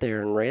sit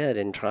there and read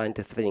and trying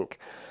to think,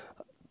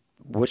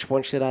 which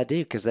one should I do?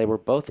 Because they were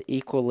both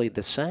equally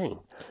the same.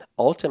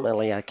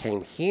 Ultimately, I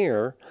came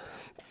here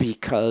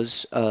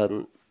because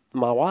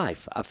my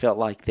wife, I felt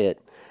like that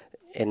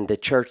in the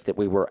church that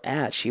we were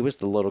at, she was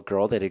the little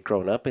girl that had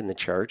grown up in the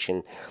church,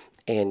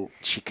 and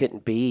she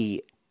couldn't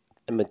be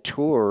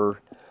mature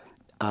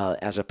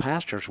as a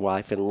pastor's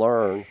wife and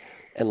learn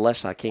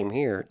unless I came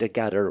here to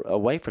get her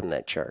away from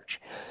that church.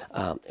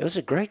 It was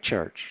a great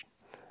church.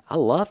 I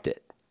loved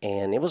it,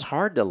 and it was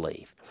hard to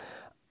leave.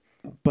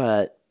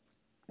 But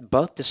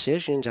both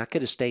decisions, I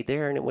could have stayed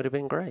there, and it would have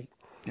been great.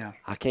 Yeah.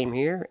 I came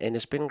here, and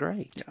it's been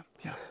great.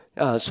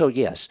 Yeah. So,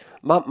 yes,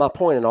 my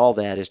point in all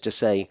that is to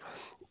say,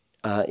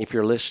 if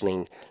you're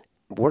listening,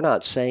 we're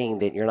not saying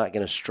that you're not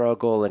going to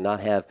struggle and not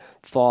have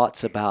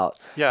thoughts about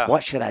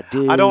what should I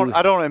do. I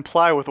don't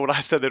imply with what I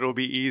said that it'll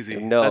be easy.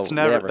 No,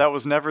 never. That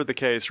was never the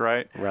case,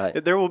 right?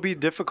 Right. There will be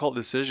difficult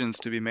decisions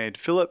to be made.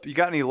 Philip, you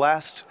got any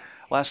last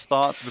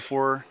thoughts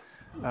before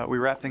we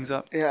wrap things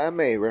up? Yeah, I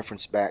may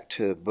reference back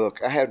to a book.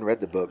 I haven't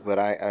read the book, but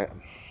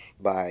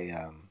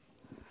by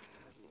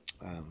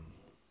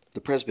the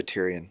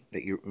Presbyterian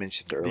that you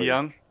mentioned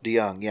earlier.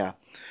 DeYoung, yeah.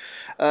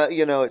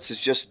 It says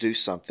just do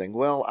something.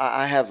 Well,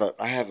 I have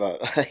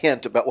a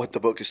hint about what the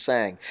book is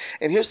saying.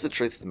 And here's the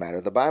truth of the matter.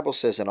 The Bible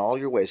says, in all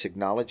your ways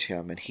acknowledge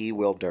him, and he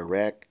will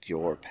direct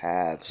your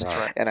paths. That's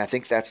right. And I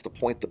think that's the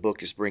point the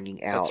book is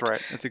bringing out. That's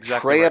right. That's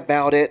exactly Pray right.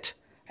 about it,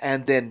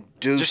 and then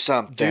do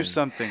something. Do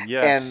something,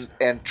 yes.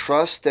 And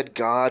trust that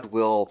God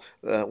will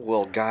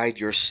guide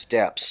your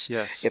steps.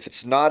 Yes. If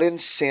it's not in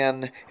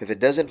sin, if it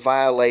doesn't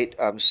violate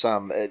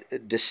some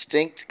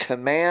distinct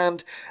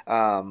command,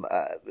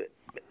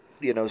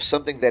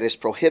 something that is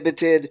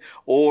prohibited,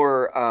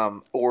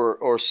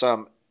 or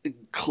some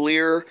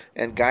clear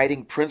and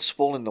guiding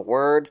principle in the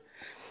Word,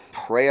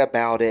 pray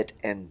about it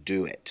and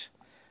do it.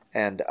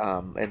 And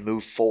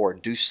move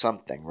forward, do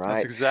something, right?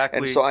 That's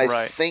exactly right. And so I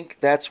right. think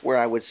that's where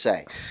I would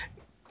say,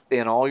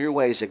 in all your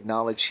ways,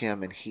 acknowledge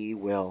him, and he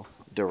will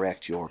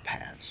direct your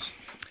paths.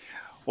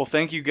 Well,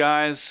 thank you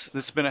guys.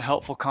 This has been a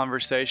helpful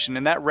conversation,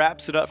 and that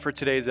wraps it up for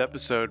today's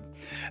episode.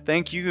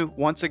 Thank you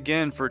once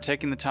again for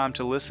taking the time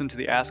to listen to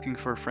the Asking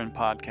for a Friend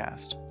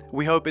podcast.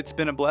 We hope it's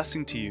been a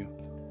blessing to you.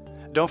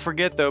 Don't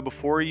forget, though,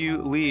 before you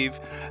leave,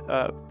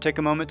 take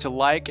a moment to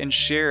like and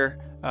share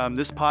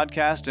this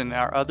podcast and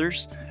our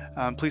others.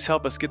 Please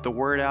help us get the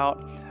word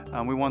out.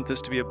 We want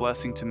this to be a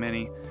blessing to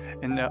many.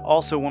 And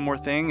also, one more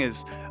thing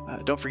is,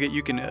 don't forget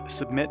you can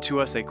submit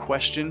to us a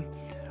question.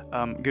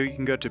 You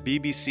can go to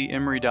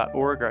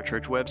bbcemory.org, our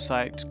church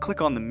website,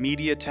 click on the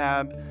media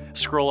tab,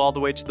 scroll all the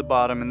way to the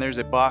bottom, and there's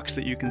a box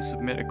that you can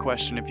submit a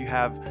question if you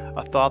have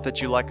a thought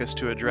that you'd like us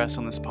to address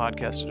on this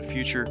podcast at a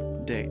future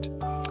date.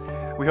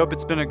 We hope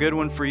it's been a good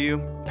one for you.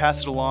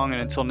 Pass it along,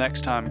 and until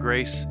next time,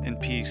 grace and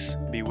peace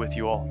be with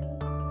you all.